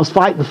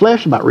fighting the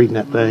flesh about reading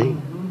that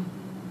thing.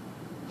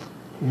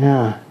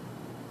 Yeah.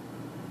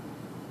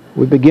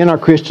 We begin our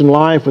Christian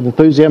life with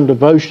enthusiasm and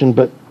devotion,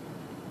 but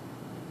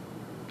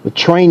The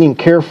training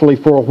carefully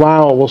for a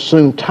while will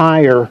soon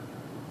tire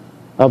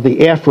of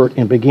the effort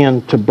and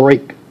begin to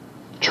break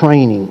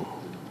training.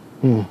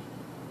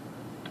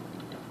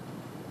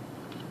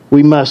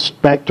 We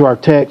must, back to our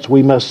text,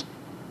 we must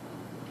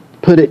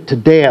put it to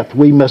death.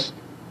 We must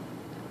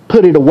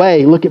put it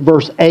away. Look at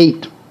verse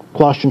 8,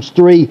 Colossians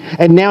 3.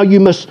 And now you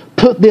must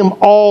put them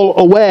all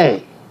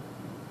away.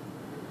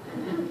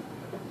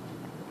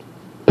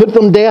 Put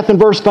them to death in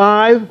verse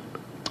 5.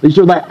 These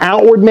are the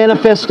outward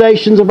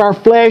manifestations of our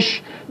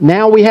flesh.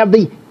 Now we have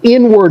the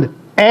inward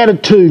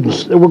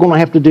attitudes that we're going to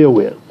have to deal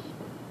with.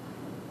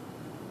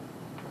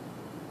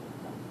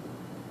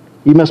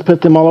 You must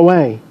put them all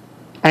away.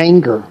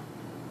 Anger,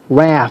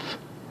 wrath,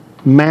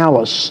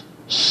 malice,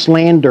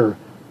 slander,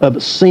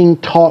 obscene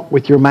talk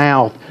with your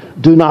mouth.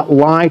 Do not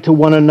lie to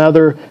one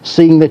another,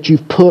 seeing that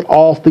you've put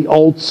off the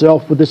old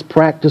self with its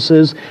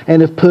practices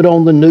and have put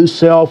on the new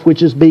self,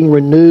 which is being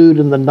renewed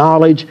in the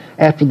knowledge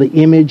after the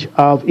image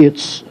of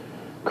its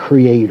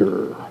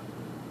Creator.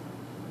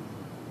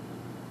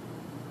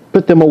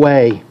 Put them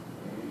away.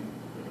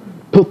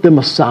 Put them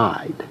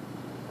aside.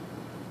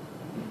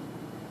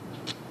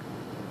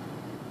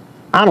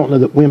 I don't know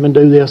that women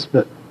do this,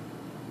 but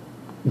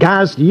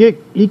guys, you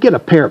get a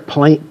pair of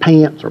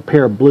pants or a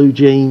pair of blue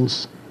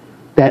jeans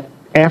that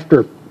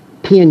after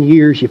 10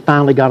 years you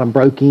finally got them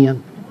broke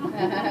in,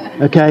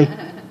 okay?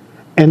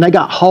 And they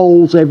got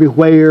holes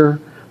everywhere.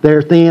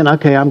 They're thin.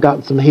 Okay, I'm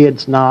got some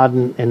heads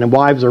nodding, and the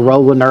wives are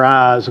rolling their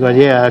eyes going,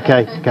 yeah,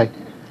 okay.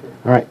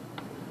 All right.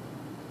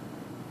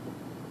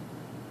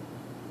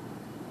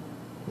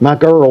 My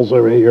girls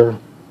over here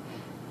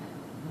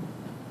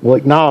will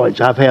acknowledge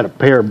I've had a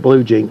pair of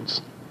blue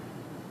jeans.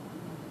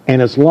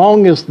 And as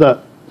long as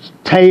the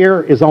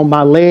tear is on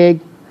my leg,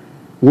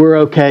 we're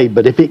okay.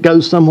 But if it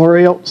goes somewhere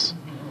else,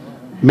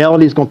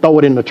 Melody's going to throw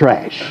it in the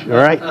trash. All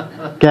right?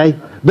 Okay?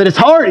 But it's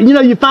hard. You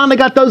know, you finally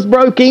got those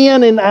broke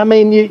in, and I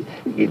mean,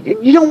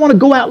 you don't want to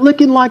go out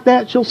looking like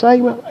that, she'll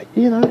say. Well,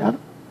 you know,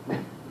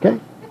 okay?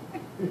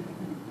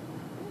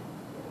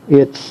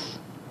 It's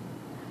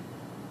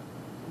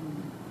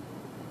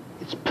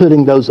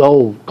putting those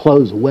old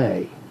clothes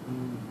away.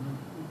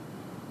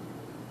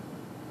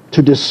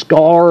 To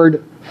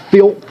discard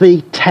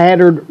filthy,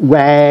 tattered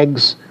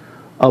rags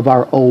of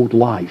our old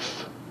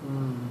life.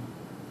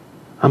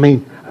 I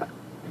mean,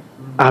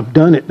 I've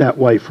done it that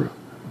way for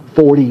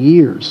 40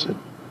 years. And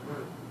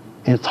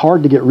it's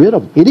hard to get rid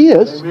of them. It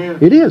is. Amen.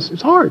 It is.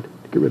 It's hard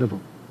to get rid of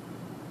them.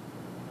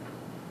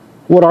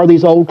 What are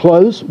these old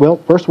clothes? Well,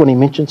 first one he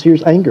mentions here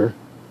is anger.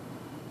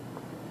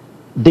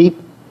 Deep,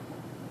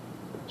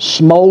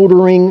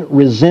 smoldering,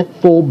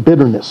 resentful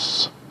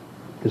bitterness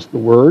is the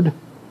word.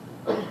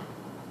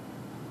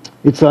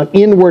 It's an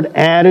inward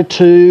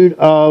attitude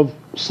of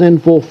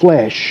sinful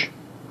flesh.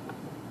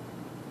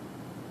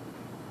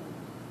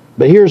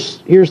 But here's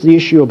the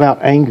issue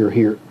about anger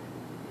here.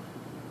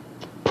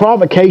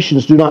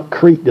 Provocations do not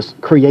create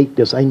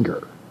this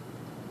anger.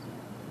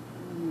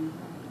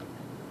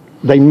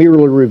 They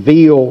merely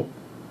reveal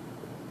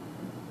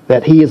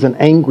that he is an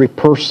angry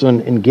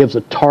person and gives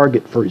a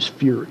target for his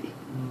fury.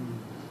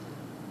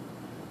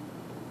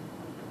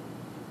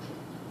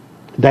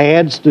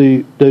 Dads,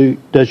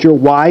 does your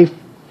wife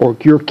or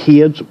your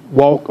kids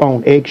walk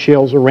on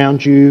eggshells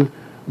around you,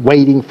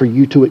 waiting for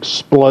you to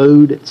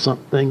explode at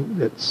something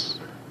that's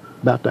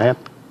about to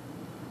happen?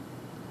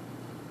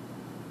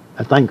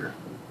 That's anger.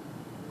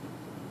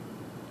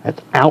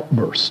 That's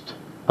outburst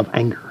of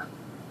anger.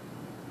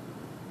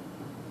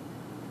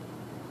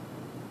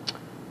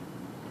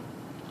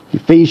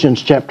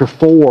 Ephesians chapter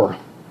 4,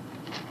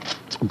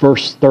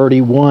 verse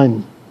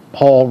 31.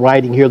 Paul,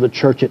 writing here to the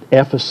church at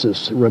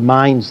Ephesus,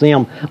 reminds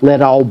them,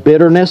 let all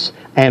bitterness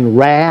and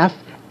wrath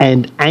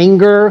and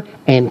anger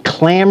and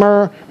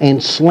clamor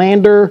and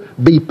slander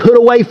be put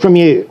away from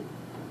you,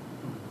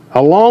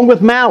 along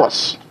with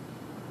malice.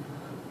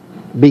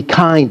 Be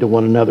kind to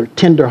one another,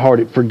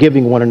 tenderhearted,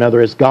 forgiving one another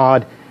as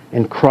God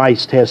and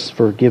Christ has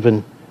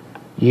forgiven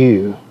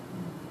you.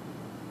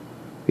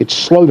 It's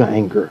slow to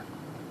anger.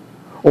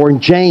 Or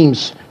in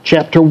James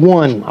chapter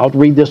 1, I'll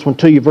read this one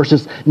to you,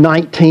 verses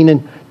 19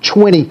 and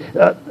 20.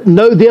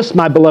 Know this,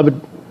 my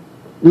beloved,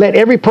 let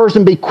every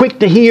person be quick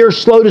to hear,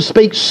 slow to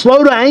speak,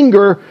 slow to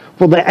anger,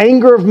 for the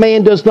anger of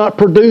man does not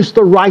produce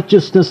the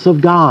righteousness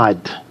of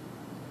God.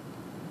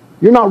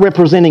 You're not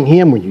representing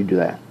Him when you do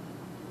that.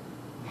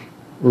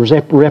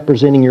 You're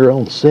representing your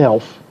own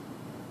self.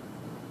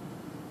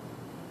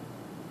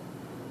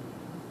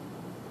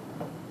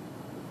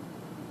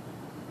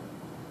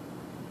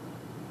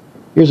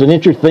 Here's an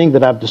interesting thing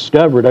that I've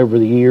discovered over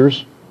the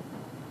years.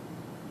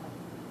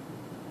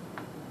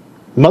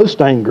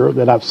 Most anger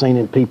that I've seen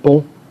in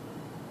people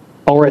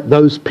are at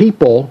those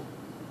people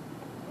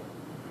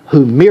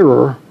who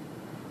mirror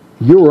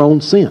your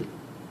own sin.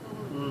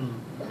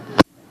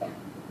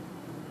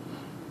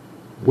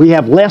 We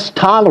have less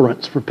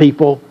tolerance for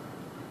people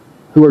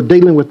who are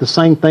dealing with the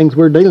same things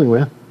we're dealing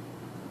with.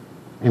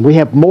 And we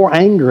have more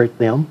anger at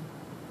them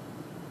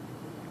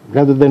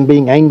rather than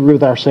being angry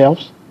with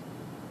ourselves.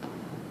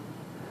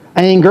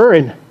 Anger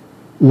and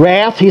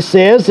Wrath, he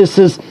says, this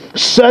is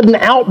sudden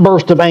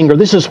outburst of anger.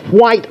 This is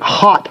white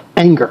hot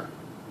anger.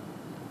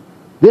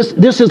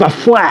 This is a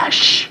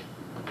flash.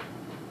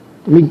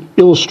 Let me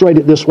illustrate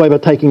it this way by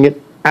taking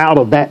it out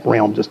of that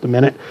realm just a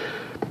minute.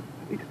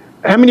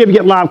 How many of you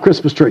get live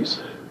Christmas trees?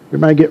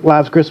 Everybody get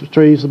live Christmas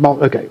trees?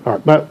 Okay, all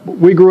right. But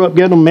we grew up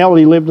getting them.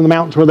 Melody lived in the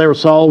mountains where they were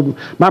sold.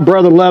 My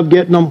brother loved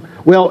getting them.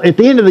 Well, at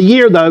the end of the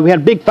year, though, we had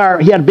a big fire.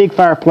 He had a big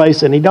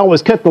fireplace, and he'd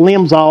always cut the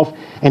limbs off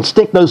and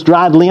stick those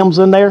dried limbs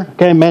in there.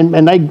 Okay, man,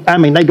 and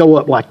they go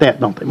up like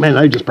that, don't they? Man,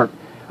 they just perfect.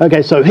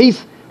 Okay, so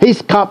he's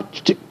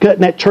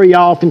cutting that tree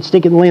off and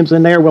sticking the limbs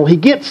in there. Well, he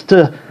gets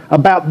to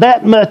about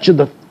that much of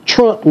the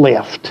trunk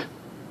left,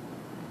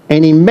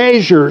 and he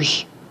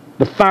measures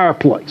the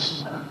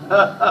fireplace.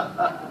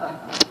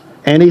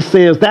 And he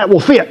says, that will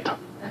fit.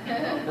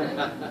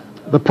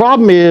 The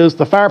problem is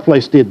the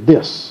fireplace did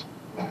this.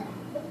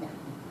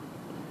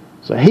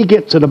 So he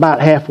gets it about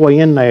halfway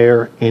in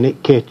there and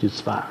it catches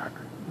fire.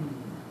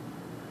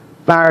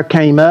 Fire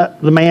came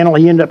up the mantle.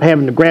 He ended up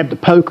having to grab the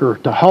poker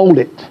to hold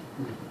it.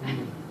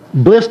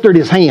 Blistered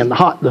his hand.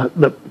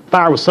 The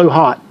fire was so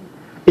hot.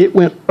 It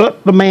went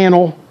up the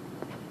mantle,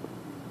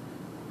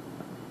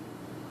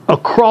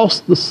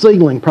 across the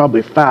ceiling,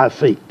 probably 5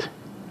 feet.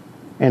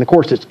 And of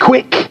course it's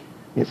quick.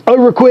 It's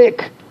over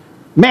quick,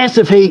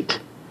 massive heat.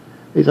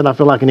 He said, I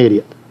feel like an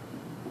idiot.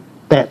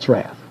 That's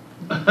wrath.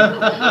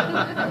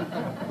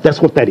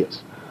 That's what that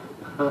is.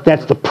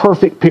 That's the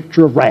perfect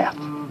picture of wrath.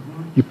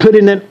 You put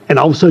in it, and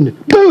all of a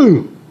sudden,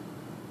 boom!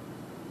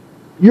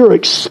 You're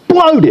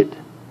exploded.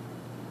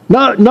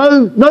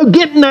 No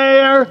getting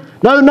there.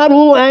 No, not a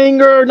little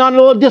anger, not a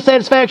little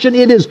dissatisfaction.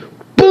 It is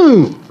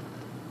boom!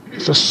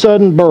 It's a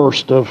sudden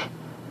burst of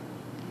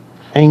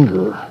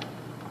anger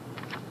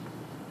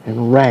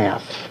and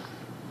wrath.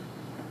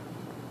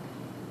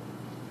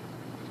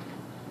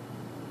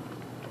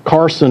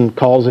 Carson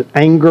calls it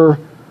anger,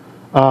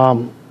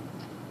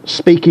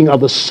 speaking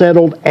of a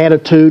settled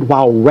attitude,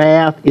 while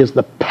wrath is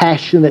the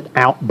passionate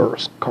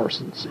outburst,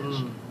 Carson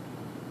says.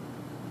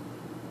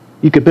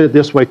 You could put it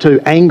this way too.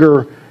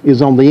 Anger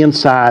is on the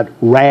inside.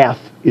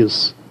 Wrath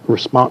is the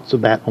response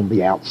of that on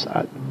the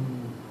outside.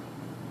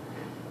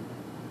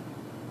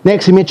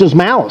 Next he mentions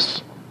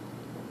malice.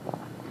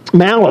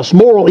 Malice,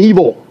 moral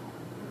evil.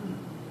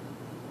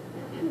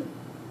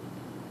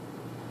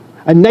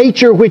 A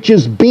nature which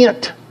is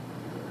bent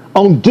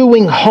on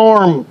doing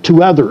harm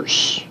to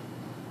others.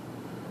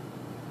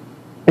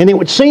 And it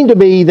would seem to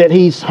be that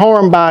he's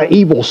harmed by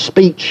evil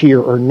speech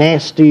here, or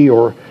nasty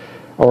or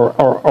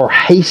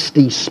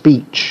hasty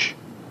speech.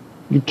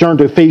 You turn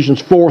to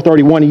Ephesians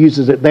 4:31, he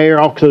uses it there.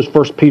 Also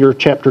 1 Peter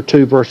chapter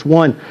 2, verse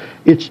 1.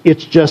 It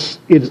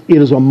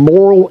is a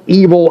moral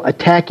evil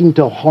attacking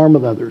to harm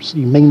of others.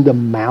 You mean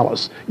them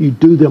malice. You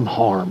do them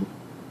harm.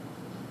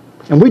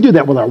 And we do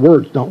that with our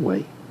words, don't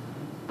we?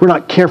 If we're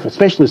not careful,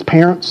 especially as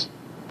parents.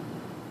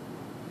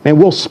 And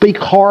we'll speak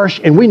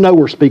harsh, and we know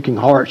we're speaking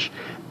harsh,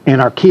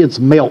 and our kids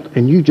melt,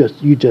 and you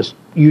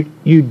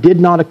did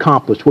not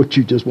accomplish what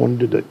you just wanted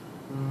to do.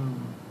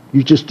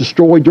 You just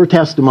destroyed your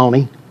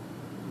testimony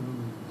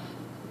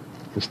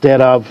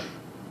instead of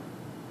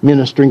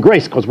ministering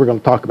grace, because we're going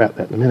to talk about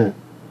that in a minute.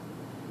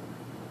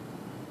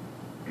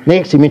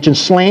 Next, he mentions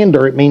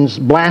slander. It means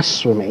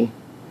blasphemy.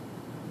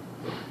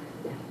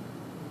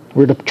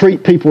 We're to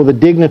treat people with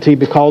dignity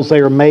because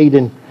they are made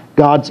in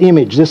God's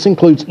image. This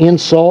includes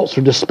insults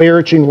or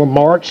disparaging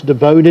remarks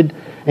devoted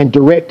and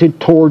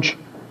directed towards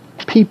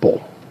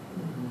people.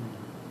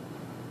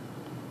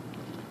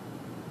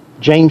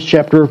 James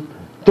chapter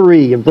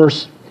 3 and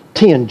verse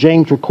 10,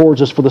 James records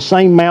this, for the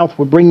same mouth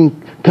will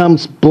bring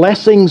comes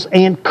blessings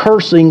and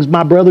cursings.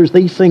 My brothers,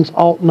 these things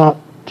ought not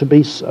to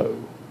be so.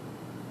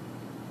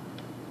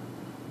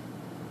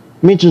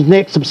 He mentions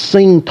next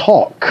obscene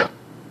talk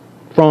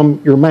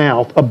from your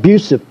mouth,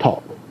 abusive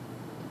talk.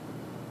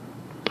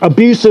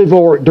 Abusive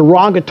or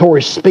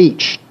derogatory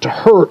speech to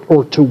hurt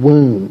or to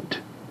wound.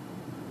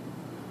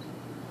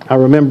 I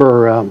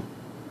remember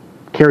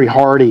Carrie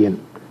Hardy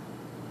and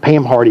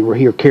Pam Hardy were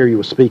here. Carrie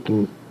was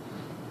speaking,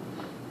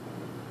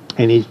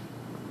 and he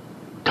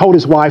told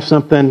his wife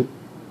something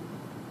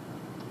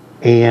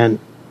and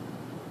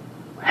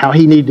how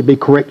he needed to be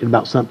corrected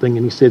about something,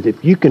 and he said,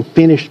 if you can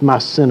finish my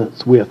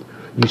sentence with,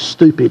 you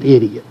stupid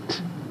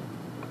idiot,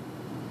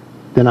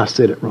 then I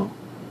said it wrong.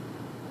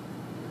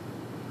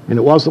 And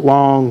it wasn't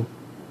long,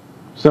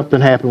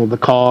 something happened with the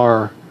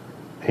car,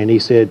 and he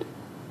said,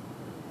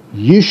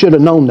 you should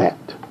have known that.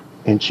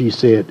 And she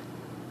said,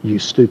 you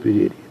stupid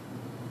idiot.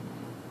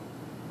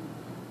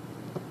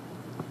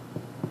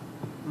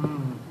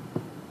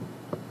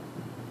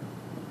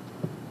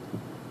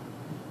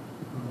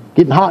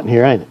 Getting hot in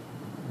here, ain't it?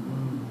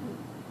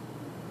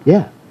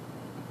 Yeah.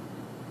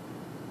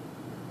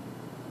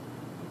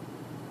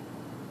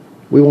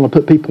 We want to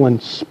put people in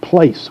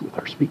place with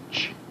our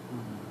speech.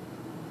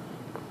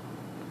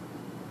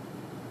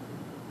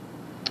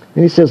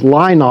 And he says,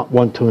 lie not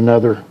one to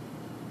another.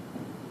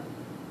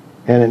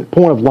 And in the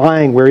point of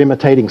lying, we're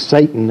imitating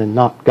Satan and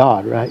not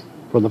God, right?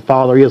 For the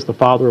Father is the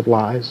father of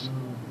lies.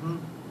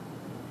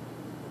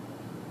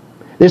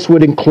 This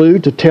would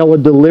include to tell a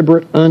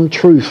deliberate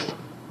untruth.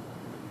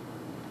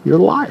 You're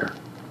a liar.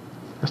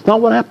 That's not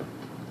what happened.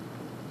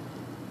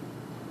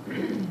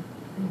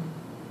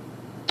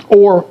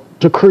 Or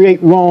to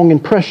create wrong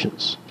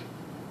impressions.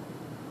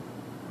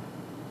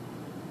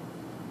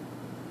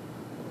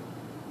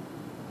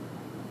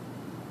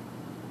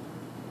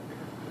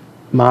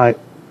 My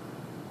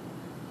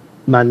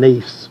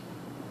niece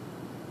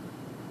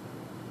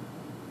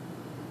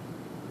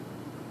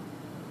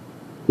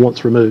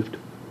once removed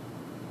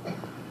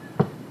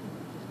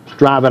was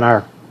driving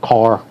our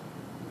car,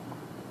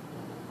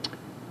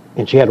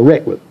 and she had a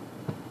wreck with it.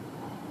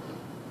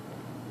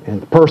 And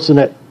the person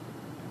that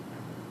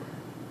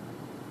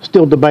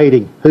still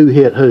debating who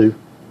hit who,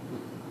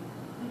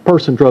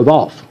 person drove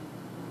off.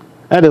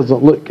 That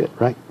doesn't look good,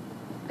 right?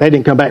 They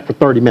didn't come back for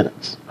 30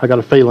 minutes. I got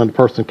a feeling the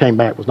person who came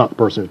back was not the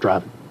person who was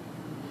driving.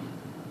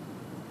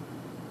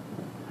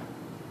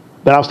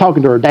 But I was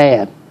talking to her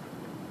dad,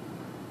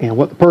 and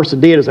what the person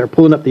did is they're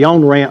pulling up the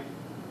on-ramp,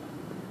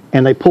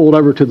 and they pulled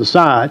over to the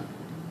side.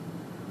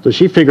 So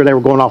she figured they were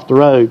going off the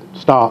road,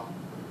 stopped.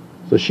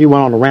 So she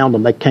went on around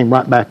them. They came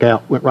right back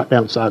out, went right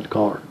down the side of the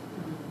car.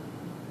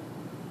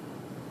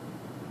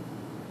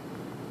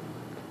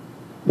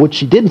 What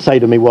she didn't say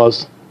to me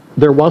was,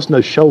 there was no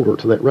shoulder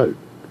to that road.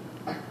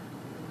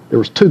 There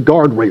was 2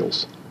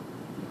 guardrails.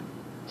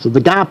 So the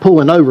guy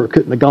pulling over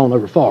couldn't have gone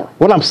over far.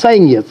 What I'm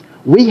saying is,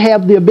 we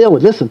have the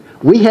ability, listen,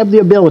 we have the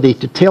ability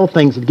to tell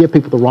things that give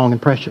people the wrong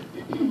impression.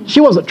 She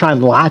wasn't trying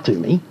to lie to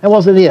me. That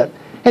wasn't it.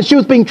 And she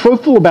was being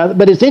truthful about it,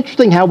 but it's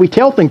interesting how we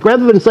tell things.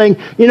 Rather than saying,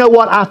 you know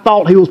what, I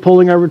thought he was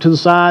pulling over to the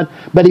side,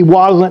 but he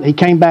wasn't. He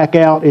came back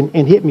out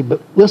and hit me.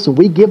 But listen,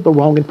 we give the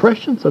wrong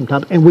impression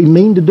sometimes, and we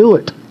mean to do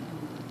it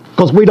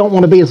because we don't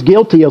want to be as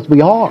guilty as we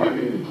are.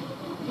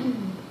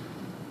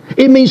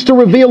 It means to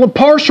reveal a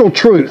partial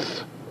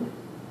truth.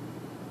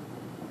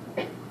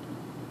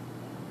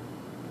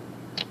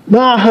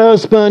 My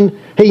husband,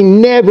 he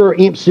never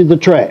emptied the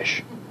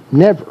trash.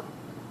 Never.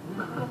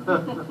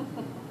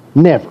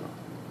 Never.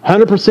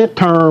 100%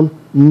 term,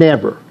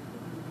 never.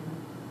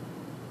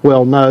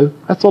 Well, no,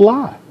 that's a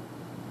lie.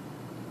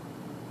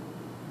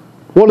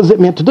 What is it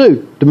meant to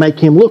do? To make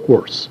him look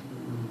worse.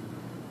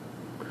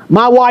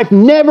 My wife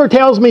never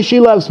tells me she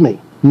loves me.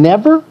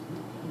 Never?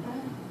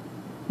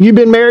 You've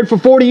been married for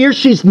 40 years,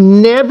 she's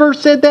never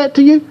said that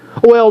to you?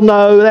 Well,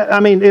 no,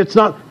 it's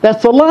not,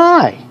 that's a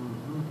lie.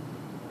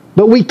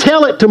 But we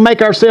tell it to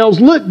make ourselves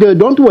look good,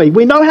 don't we?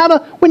 We know how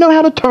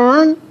to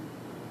turn.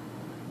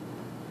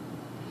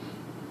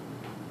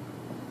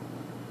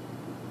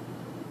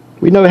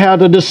 We know how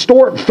to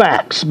distort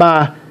facts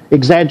by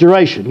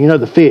exaggeration. You know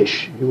the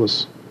fish, it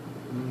was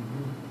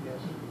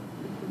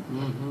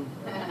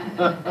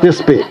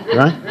this big,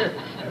 right?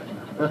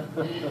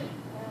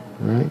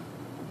 Right?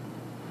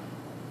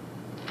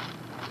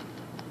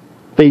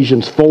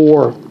 Ephesians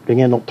 4,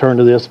 again, don't turn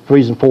to this.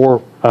 Ephesians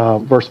 4,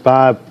 verse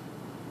 5.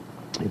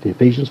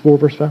 Ephesians 4,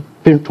 verse 5?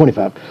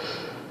 25.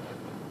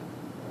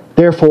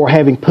 Therefore,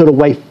 having put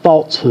away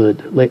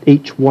falsehood, let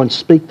each one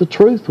speak the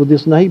truth with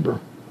his neighbor.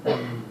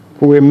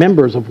 For we are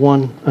members of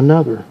one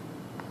another.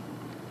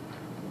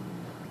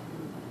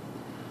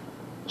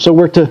 So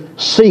we're to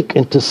seek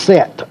and to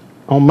set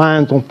our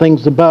minds on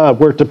things above.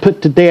 We're to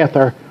put to death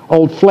our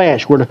old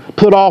flesh. We're to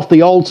put off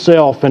the old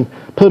self and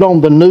put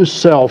on the new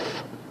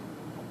self.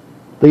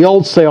 The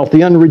old self,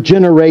 the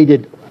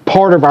unregenerated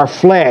part of our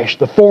flesh,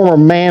 the former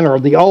manner,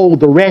 the old,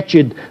 the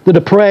wretched, the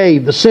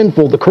depraved, the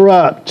sinful, the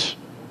corrupt.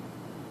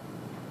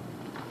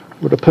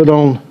 We're to put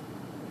on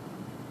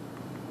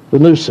the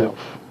new self.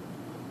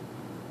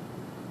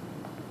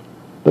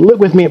 But look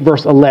with me at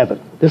verse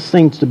 11. This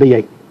seems to be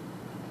an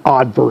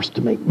odd verse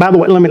to me. By the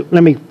way,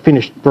 let me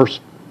finish verse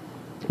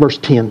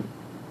 10.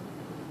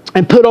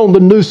 And put on the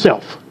new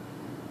self.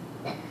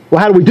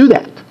 Well, how do we do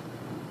that?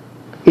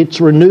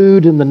 It's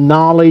renewed in the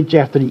knowledge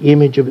after the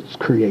image of its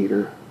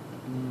creator.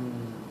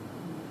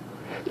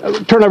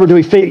 Turn over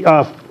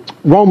to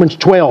Romans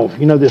 12.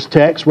 You know this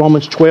text,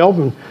 Romans 12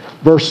 and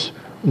verse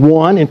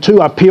 1 and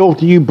 2. I appeal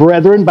to you,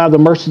 brethren, by the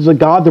mercies of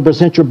God, to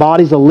present your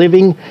bodies a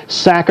living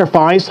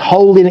sacrifice,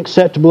 holy and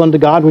acceptable unto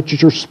God, which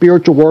is your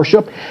spiritual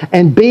worship.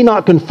 And be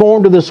not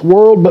conformed to this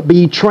world, but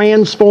be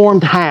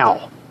transformed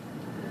how?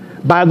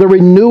 By the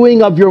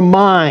renewing of your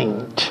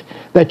mind,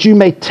 that you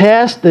may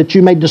test, that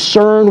you may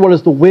discern what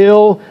is the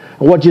will,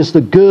 and what is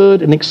the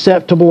good and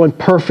acceptable and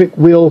perfect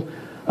will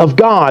of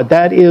God.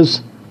 That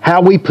is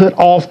how we put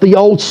off the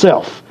old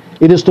self.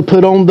 It is to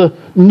put on the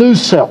new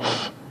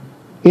self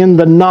in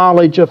the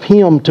knowledge of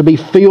Him, to be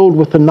filled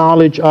with the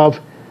knowledge of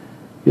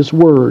His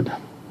Word.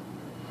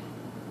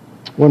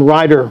 One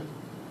writer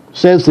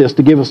says this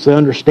to give us the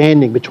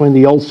understanding between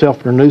the old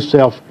self and the new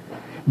self.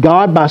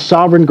 God, by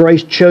sovereign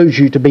grace, chose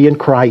you to be in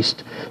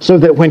Christ, so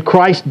that when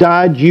Christ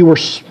died, you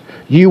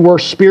were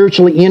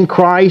spiritually in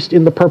Christ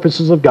in the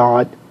purposes of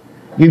God.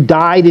 You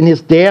died in His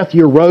death.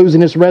 You rose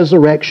in His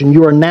resurrection.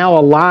 You are now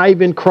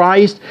alive in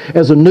Christ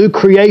as a new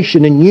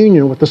creation in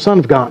union with the Son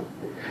of God.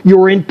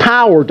 You are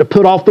empowered to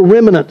put off the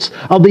remnants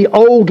of the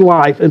old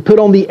life and put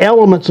on the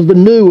elements of the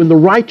new and the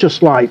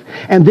righteous life.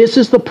 And this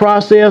is the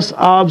process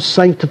of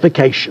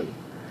sanctification.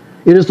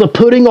 It is the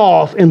putting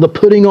off and the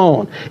putting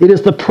on. It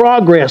is the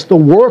progress, the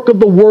work of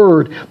the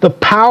Word, the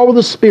power of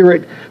the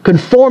Spirit,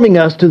 conforming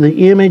us to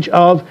the image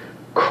of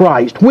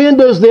Christ. When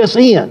does this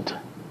end?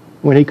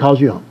 When He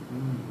calls you home.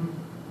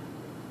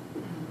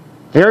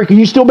 Eric, are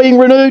you still being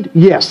renewed?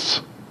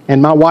 Yes.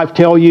 And my wife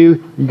tell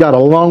you, you got a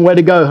long way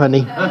to go,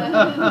 honey.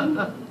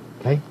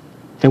 Okay?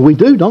 And we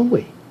do, don't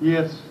we?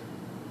 Yes.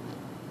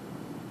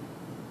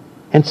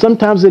 And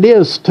sometimes it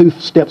is 2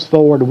 steps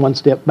forward and 1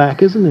 step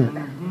back, isn't it?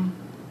 Mm-hmm.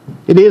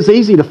 It is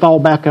easy to fall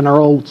back on our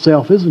old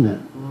self, isn't it?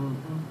 Mm-hmm.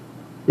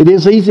 It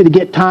is easy to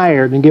get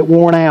tired and get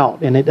worn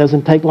out, and it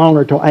doesn't take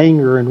longer till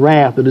anger and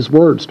wrath and His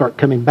words start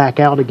coming back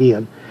out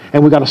again.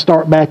 And we've got to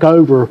start back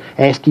over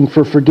asking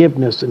for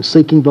forgiveness and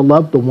seeking to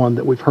love the one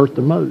that we've hurt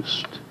the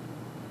most.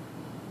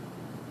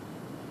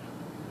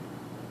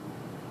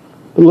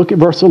 But look at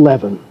verse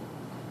 11.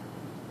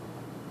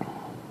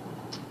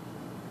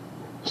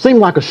 Seemed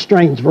like a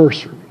strange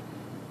verse for me.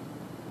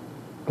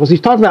 Because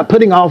he's talking about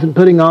putting off and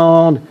putting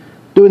on,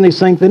 doing these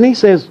things. Then he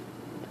says,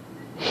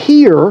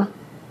 here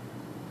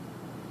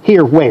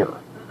where?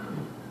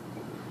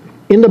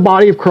 In the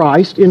body of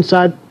Christ,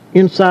 inside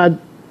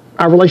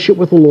our relationship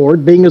with the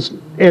Lord, being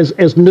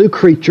as new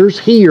creatures,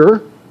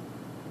 here,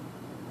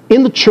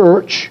 in the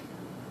church,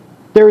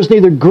 there is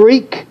neither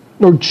Greek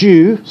nor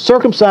Jew,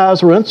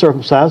 circumcised or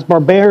uncircumcised,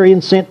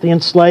 barbarian,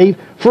 Scythian, slave,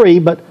 free,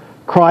 but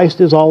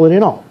Christ is all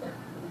in all.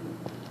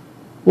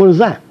 What is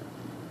that?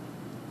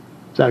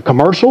 Is that a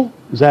commercial?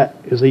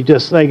 Is he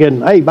just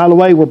saying, hey, by the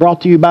way, we're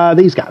brought to you by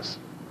these guys?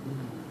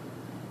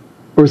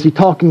 Or is he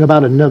talking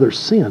about another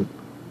sin?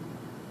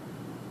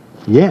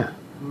 Yeah.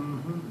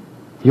 Mm-hmm.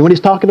 You know what he's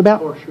talking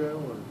about?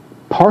 Partiality.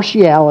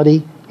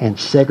 Partiality and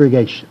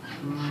segregation.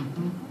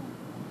 Mm-hmm.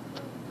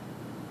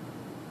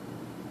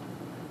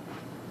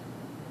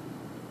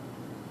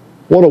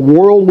 What a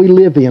world we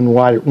live in,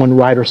 one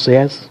writer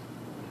says.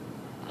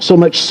 So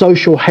much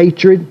social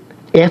hatred,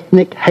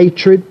 ethnic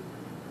hatred,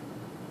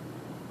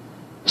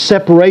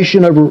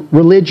 separation over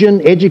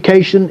religion,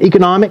 education,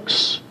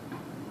 economics.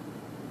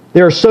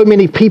 There are so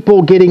many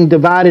people getting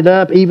divided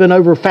up even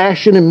over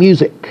fashion and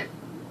music.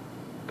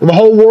 The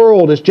whole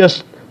world is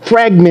just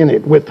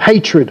fragmented with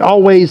hatred,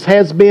 always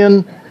has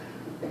been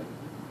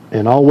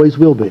and always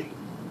will be.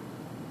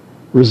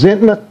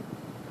 Resentment,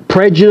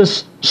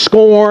 prejudice,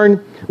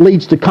 scorn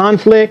leads to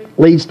conflict,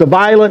 leads to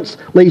violence,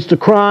 leads to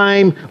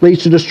crime,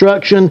 leads to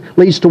destruction,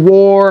 leads to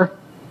war.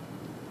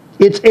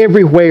 It's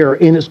everywhere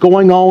and it's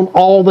going on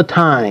all the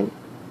time.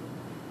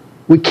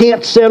 We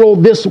can't settle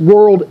this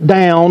world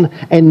down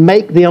and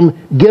make them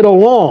get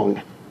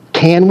along.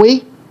 Can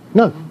we?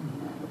 No.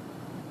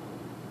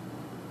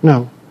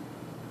 No.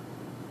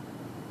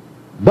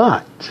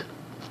 But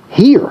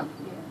here,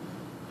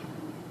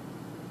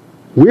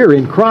 we're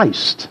in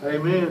Christ.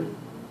 Amen.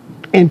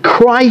 And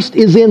Christ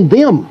is in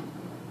them.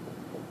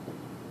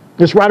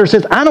 This writer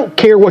says, I don't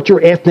care what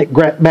your ethnic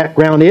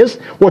background is,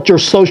 what your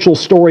social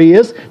story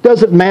is.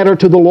 Doesn't matter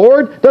to the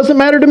Lord. Doesn't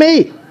matter to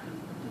me.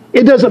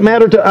 It doesn't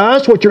matter to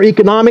us what your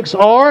economics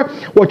are,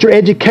 what your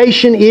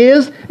education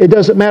is. It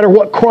doesn't matter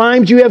what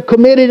crimes you have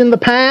committed in the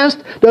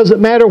past. It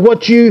doesn't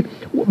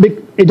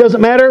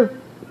matter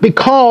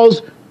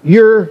because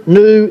you're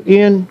new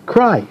in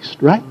Christ,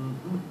 right?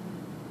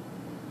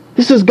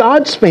 This is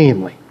God's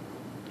family.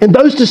 And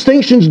those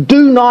distinctions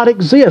do not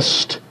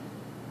exist.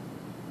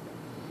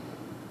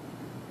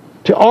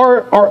 To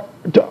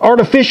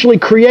artificially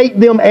create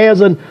them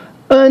as an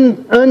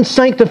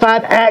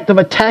unsanctified act of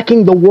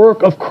attacking the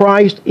work of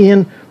Christ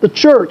in the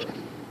church.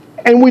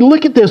 And we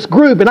look at this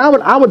group, and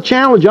I would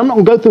challenge you, I'm not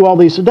going to go through all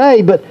these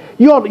today, but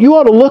you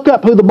ought to look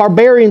up who the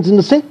barbarians and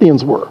the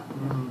Scythians were.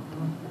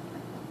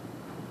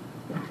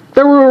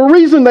 There were a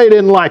reason they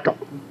didn't like them.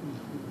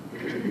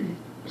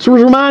 So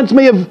it reminds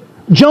me of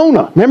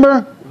Jonah.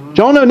 Remember?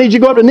 Jonah needs you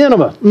to go up to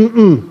Nineveh.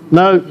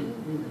 No.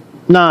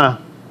 Nah.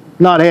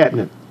 Not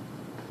happening.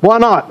 Why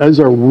not? Those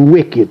are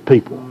wicked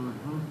people.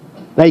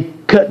 They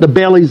cut the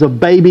bellies of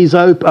babies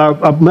open,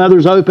 of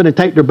mothers open, and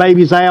take their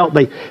babies out.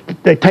 They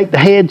take the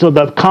heads of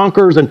the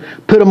conquerors and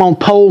put them on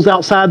poles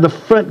outside the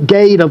front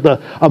gate of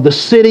the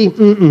city.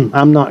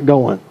 I'm not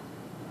going.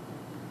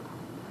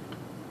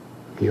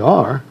 You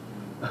are.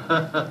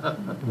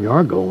 You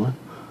are going.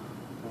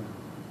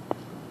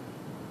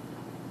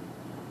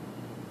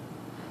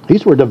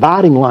 These were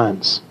dividing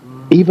lines,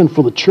 even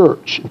for the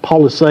church. And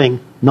Paul is saying,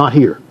 not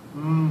here.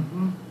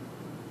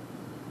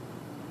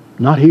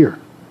 Not here.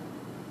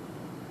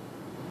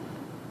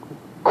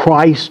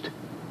 Christ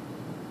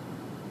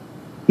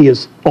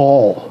is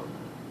all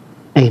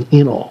and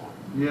in all.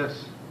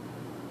 Yes.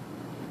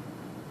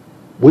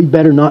 We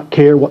better not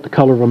care what the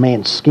color of a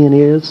man's skin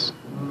is,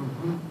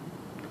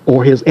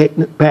 or his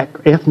ethnic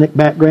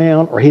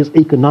background, or his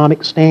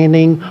economic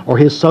standing, or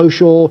his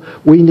social.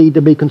 We need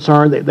to be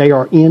concerned that they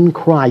are in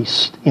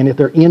Christ. And if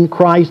they're in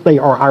Christ, they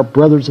are our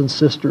brothers and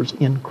sisters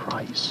in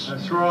Christ.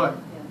 That's right.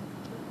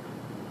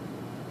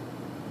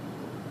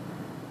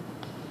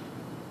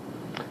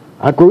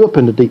 I grew up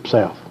in the Deep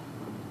South.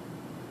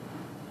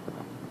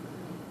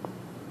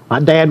 My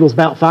dad was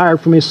about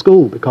fired from his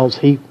school because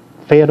he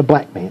fed a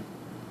black man.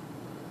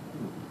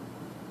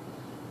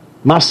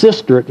 My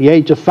sister, at the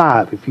age of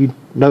 5, if you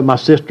know my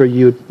sister,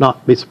 you'd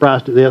not be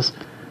surprised at this.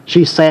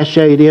 She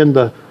sashayed in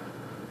the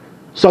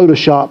soda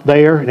shop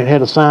there, and it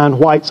had a sign,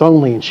 whites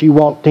only, and she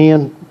walked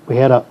in. We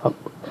had a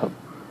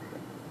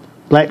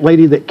black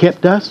lady that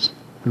kept us,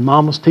 and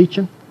Mom was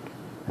teaching.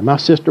 And my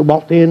sister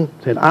walked in,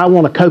 said, I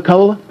want a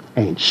Coca-Cola,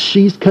 and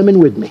she's coming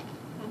with me.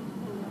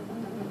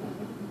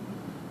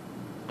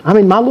 I'm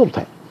in my little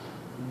town.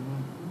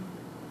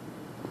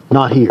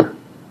 Not here.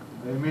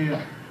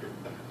 Amen.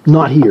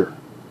 Not here.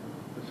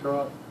 That's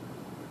right.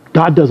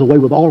 God does away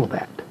with all of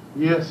that.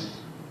 Yes.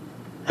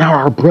 Now,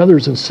 our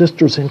brothers and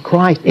sisters in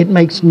Christ, it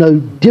makes no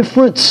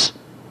difference.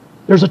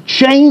 There's a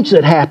change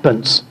that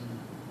happens.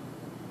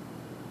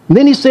 And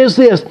then he says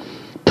this,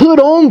 put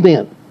on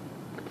then.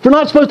 If we're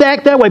not supposed to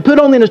act that way, put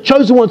on then as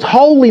chosen ones,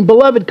 holy and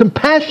beloved,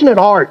 compassionate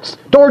hearts.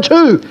 Towards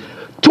who?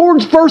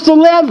 Towards verse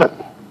 11.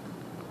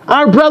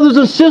 Our brothers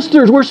and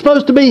sisters, we're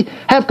supposed to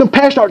have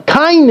compassion,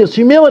 kindness,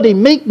 humility,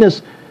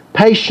 meekness,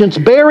 patience,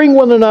 bearing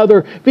one another.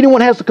 If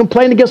anyone has a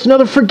complaint against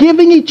another,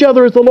 forgiving each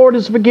other as the Lord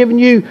has forgiven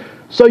you,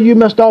 so you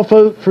must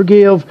also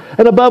forgive.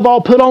 And above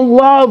all, put on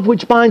love,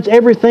 which binds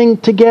everything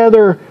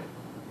together.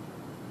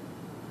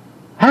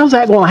 How's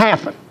that going to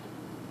happen?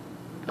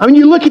 I mean,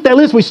 you look at that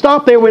list, we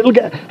stop there, we look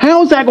at,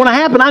 how is that going to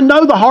happen? I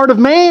know the heart of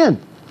man.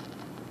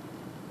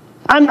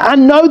 I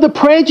know the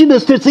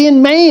prejudice that's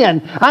in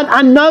man.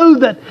 I know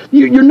that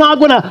you're not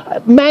going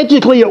to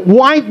magically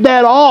wipe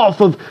that off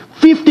of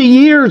 50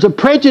 years of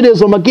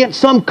prejudice against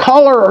some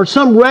color or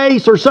some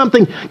race or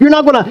something. You're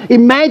not going to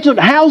imagine,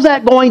 how's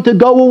that going to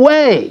go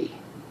away?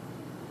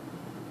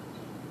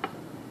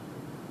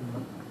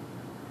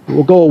 It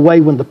will go away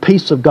when the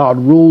peace of God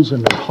rules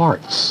in their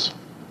hearts.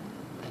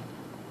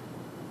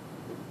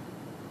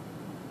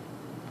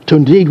 To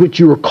indeed which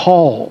you are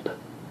called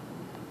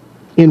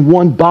in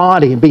one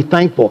body, and be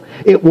thankful.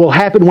 It will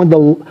happen when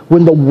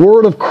the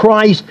Word of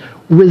Christ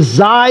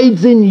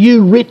resides in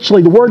you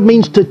richly. The word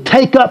means to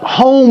take up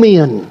home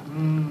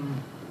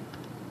in.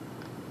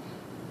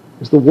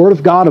 Is the Word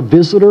of God a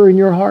visitor in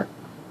your heart?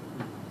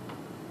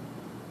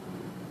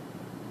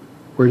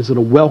 Or is it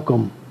a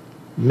welcome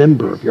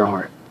member of your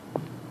heart?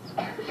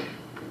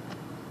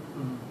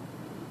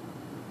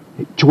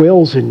 It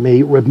dwells in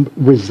me,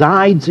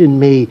 resides in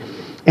me,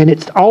 and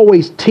it's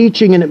always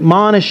teaching and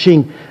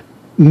admonishing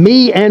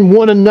me and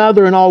one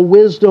another in all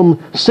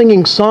wisdom,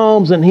 singing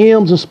psalms and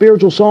hymns and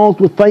spiritual songs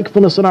with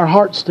thankfulness in our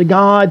hearts to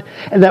God,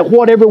 and that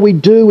whatever we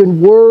do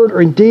in word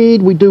or in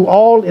deed, we do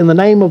all in the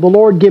name of the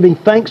Lord, giving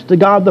thanks to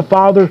God the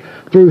Father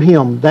through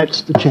Him.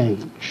 That's the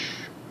change.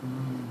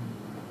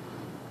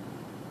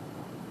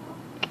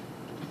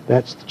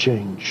 That's the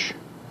change.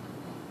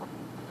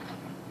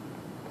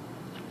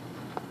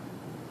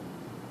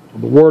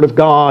 The Word of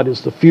God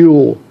is the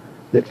fuel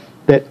that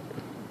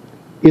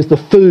is the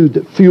food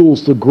that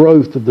fuels the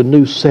growth of the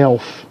new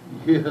self.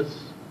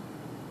 Yes.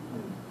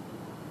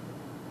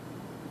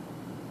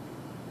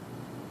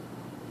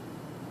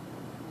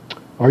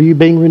 Are you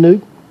being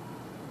renewed?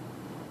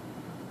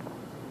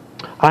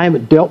 I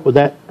haven't dealt with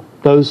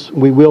those.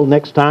 We will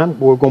next time.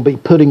 We're going to be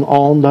putting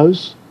on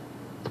those.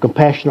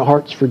 Compassionate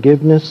hearts,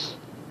 forgiveness.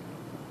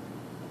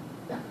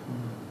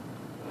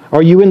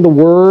 Are you in the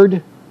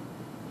Word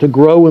to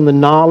grow in the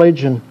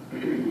knowledge and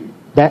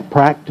that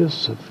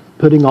practice of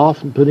putting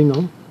off and putting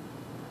on?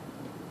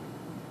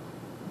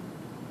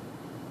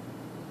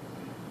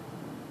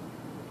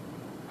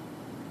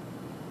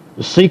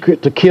 The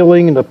secret to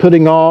killing and the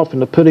putting off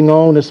and the putting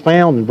on is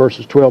found in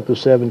verses 12 through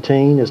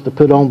 17. Is to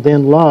put on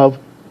then love.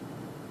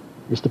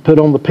 Is to put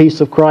on the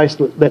peace of Christ.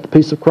 Let the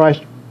peace of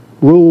Christ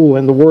rule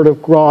and the Word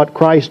of God,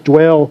 Christ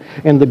dwell,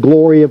 and the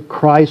glory of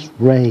Christ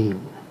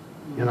reign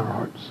in our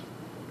hearts.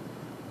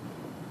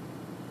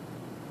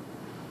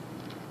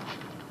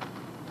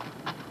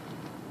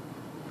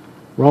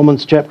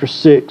 Romans chapter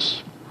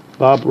 6,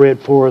 Bob read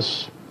for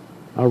us.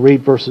 I'll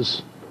read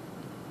verses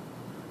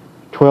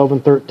 12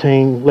 and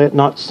 13. Let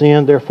not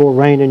sin therefore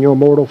reign in your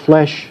mortal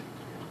flesh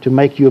to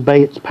make you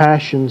obey its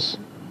passions.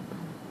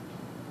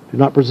 Do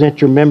not present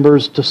your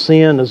members to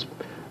sin as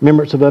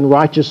members of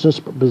unrighteousness,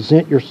 but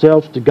present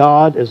yourselves to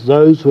God as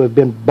those who have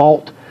been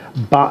brought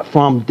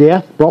from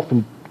death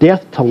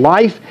to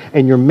life,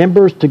 and your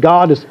members to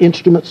God as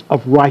instruments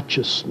of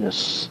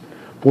righteousness.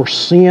 For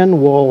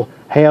sin will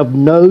have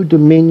no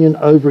dominion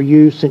over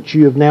you, since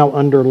you have now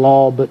under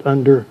law, but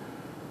under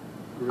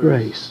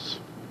grace.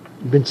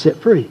 You've been set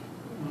free.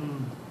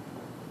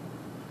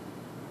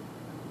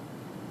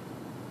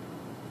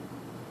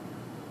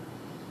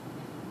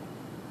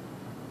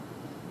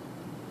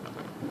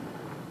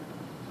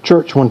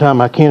 Church one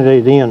time I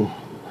candidated in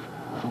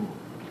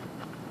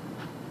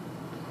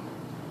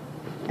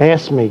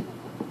asked me,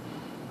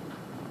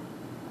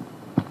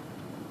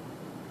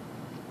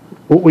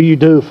 what will you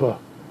do if a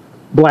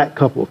black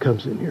couple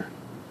comes in here?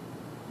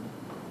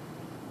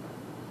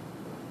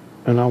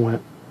 And I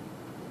went,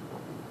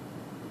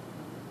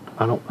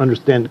 I don't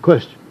understand the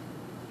question.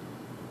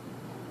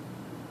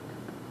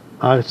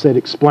 I said,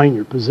 explain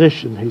your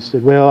position. He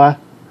said, well,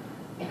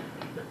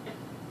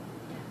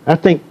 I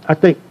think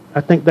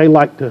they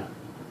like to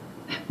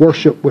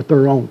worship with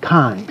their own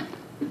kind.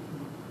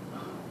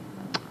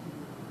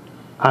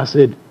 I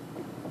said,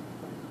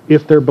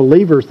 if they're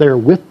believers, they're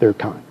with their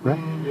kind, right?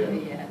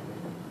 Yeah.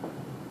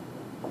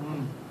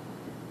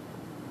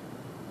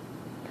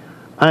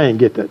 I didn't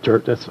get that,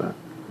 church. That's fine.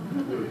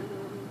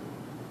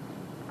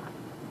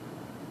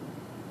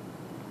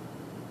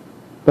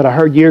 But I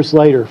heard years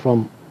later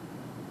from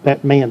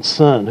that man's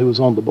son who was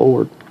on the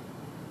board.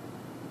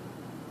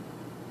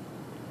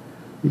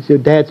 He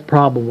said, Dad's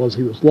problem was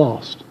he was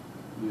lost.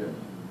 Yeah.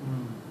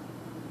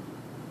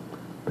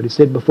 But he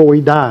said before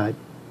he died,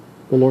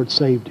 the Lord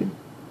saved him.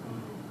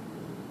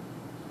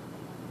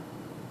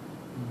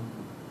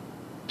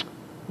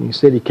 And he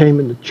said he came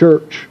into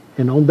church,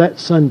 and on that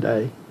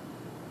Sunday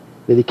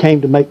that he came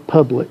to make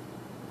public,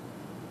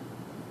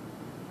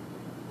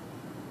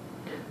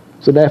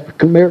 it's an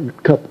African-American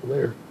couple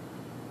there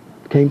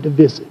came to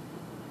visit.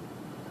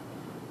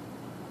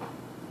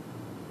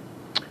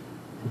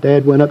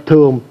 Dad went up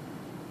to him,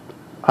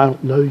 I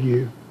don't know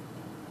you.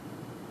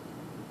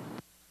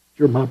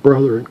 You're my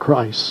brother in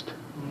Christ.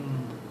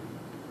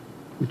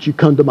 Would you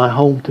come to my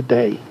home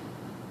today?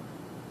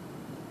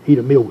 Eat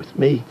a meal with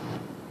me,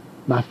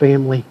 my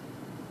family,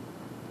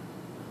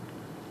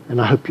 and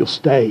I hope you'll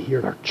stay here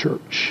at our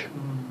church.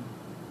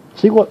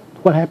 See what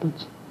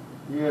happens?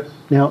 Yes.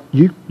 Now,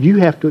 you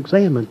have to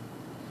examine.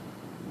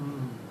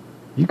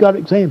 You got to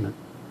examine.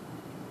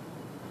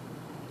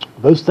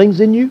 Those things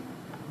in you?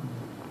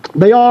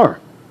 They are.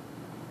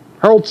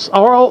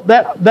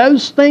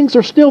 Those things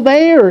are still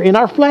there in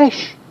our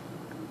flesh.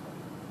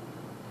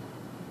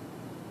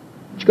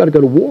 But you got to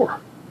go to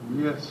war.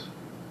 Yes.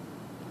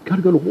 You got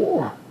to go to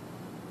war.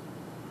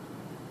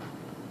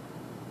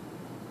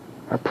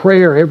 Our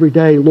prayer every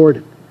day,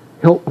 Lord,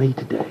 help me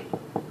today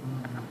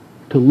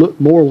to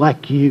look more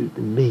like you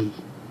than me.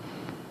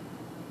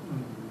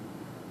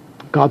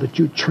 God, that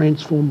you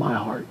transform my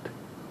heart.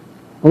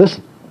 Now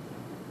listen,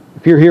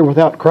 if you're here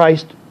without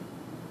Christ,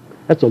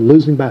 that's a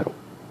losing battle.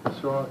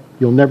 That's right.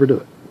 You'll never do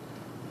it.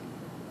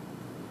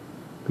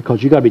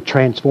 Because you got to be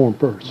transformed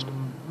first.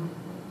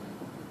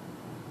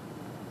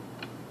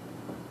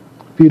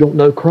 If you don't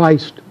know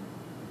Christ,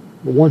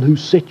 the one who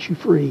sets you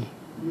free,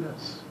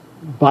 Yes.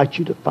 invite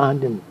you to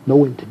find Him,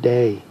 know Him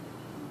today.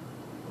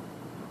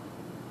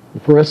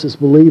 And for us as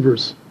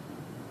believers,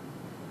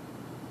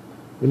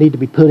 we need to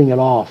be putting it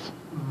off.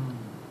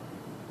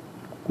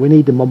 We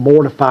need to be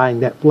mortifying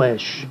that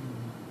flesh.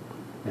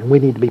 And we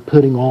need to be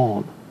putting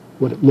on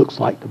what it looks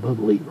like to be a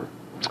believer.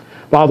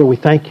 Father, we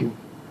thank you.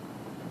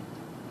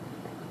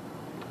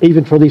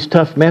 Even for these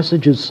tough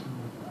messages,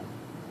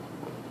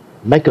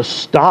 make us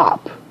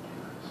stop.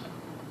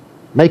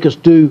 Make us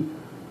do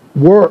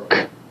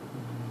work.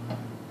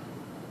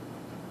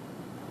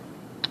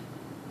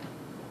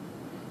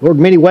 Lord,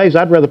 in many ways,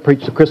 I'd rather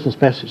preach the Christmas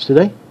message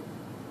today.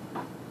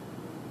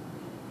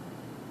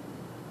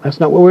 That's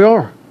not where we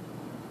are.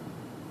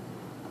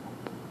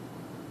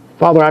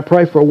 Father, I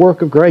pray for a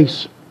work of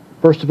grace,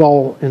 first of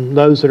all, in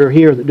those that are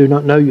here that do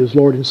not know you as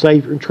Lord and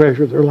Savior and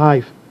treasure of their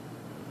life.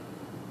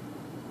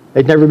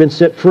 They've never been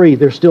set free.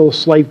 They're still a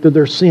slave to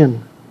their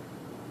sin.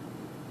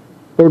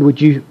 Lord, would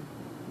you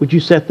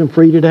set them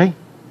free today?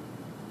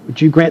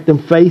 Would you grant them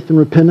faith and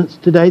repentance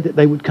today that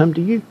they would come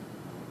to you?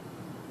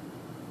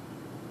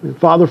 And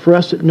Father, for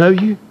us that know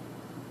you,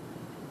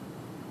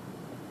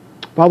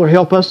 Father,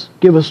 help us.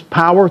 Give us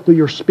power through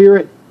your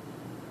Spirit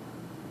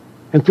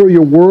and through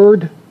your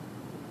Word.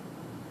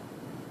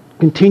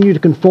 Continue to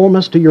conform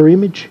us to your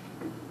image.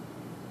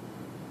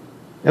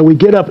 And we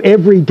get up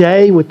every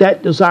day with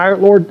that desire,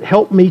 Lord,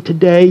 help me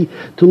today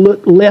to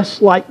look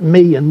less like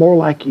me and more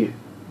like you.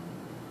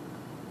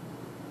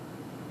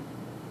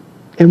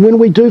 And when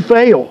we do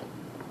fail,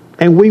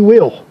 and we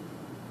will,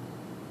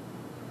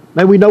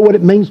 may we know what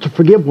it means to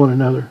forgive one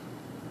another.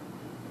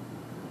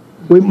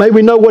 May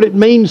we know what it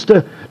means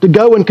to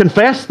go and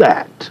confess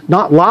that,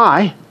 not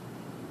lie.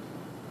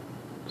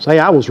 Say,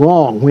 I was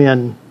wrong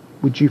when,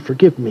 would you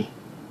forgive me?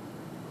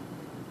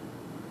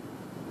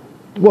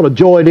 What a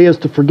joy it is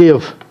to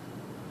forgive.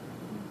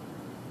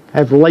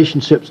 Have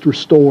relationships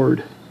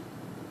restored.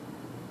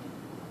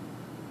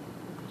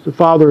 So,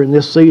 Father, in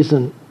this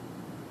season,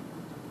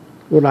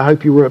 Lord, I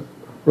hope you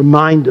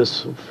remind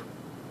us of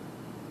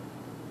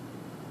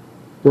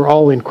we're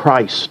all in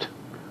Christ.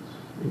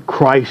 And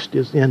Christ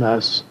is in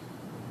us.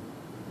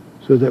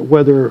 So that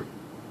whether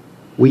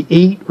we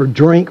eat or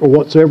drink or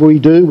whatsoever we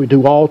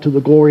do all to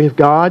the glory of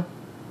God.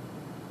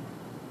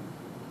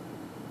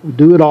 We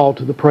do it all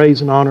to the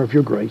praise and honor of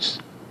your grace.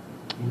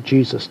 In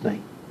Jesus'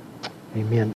 name, amen.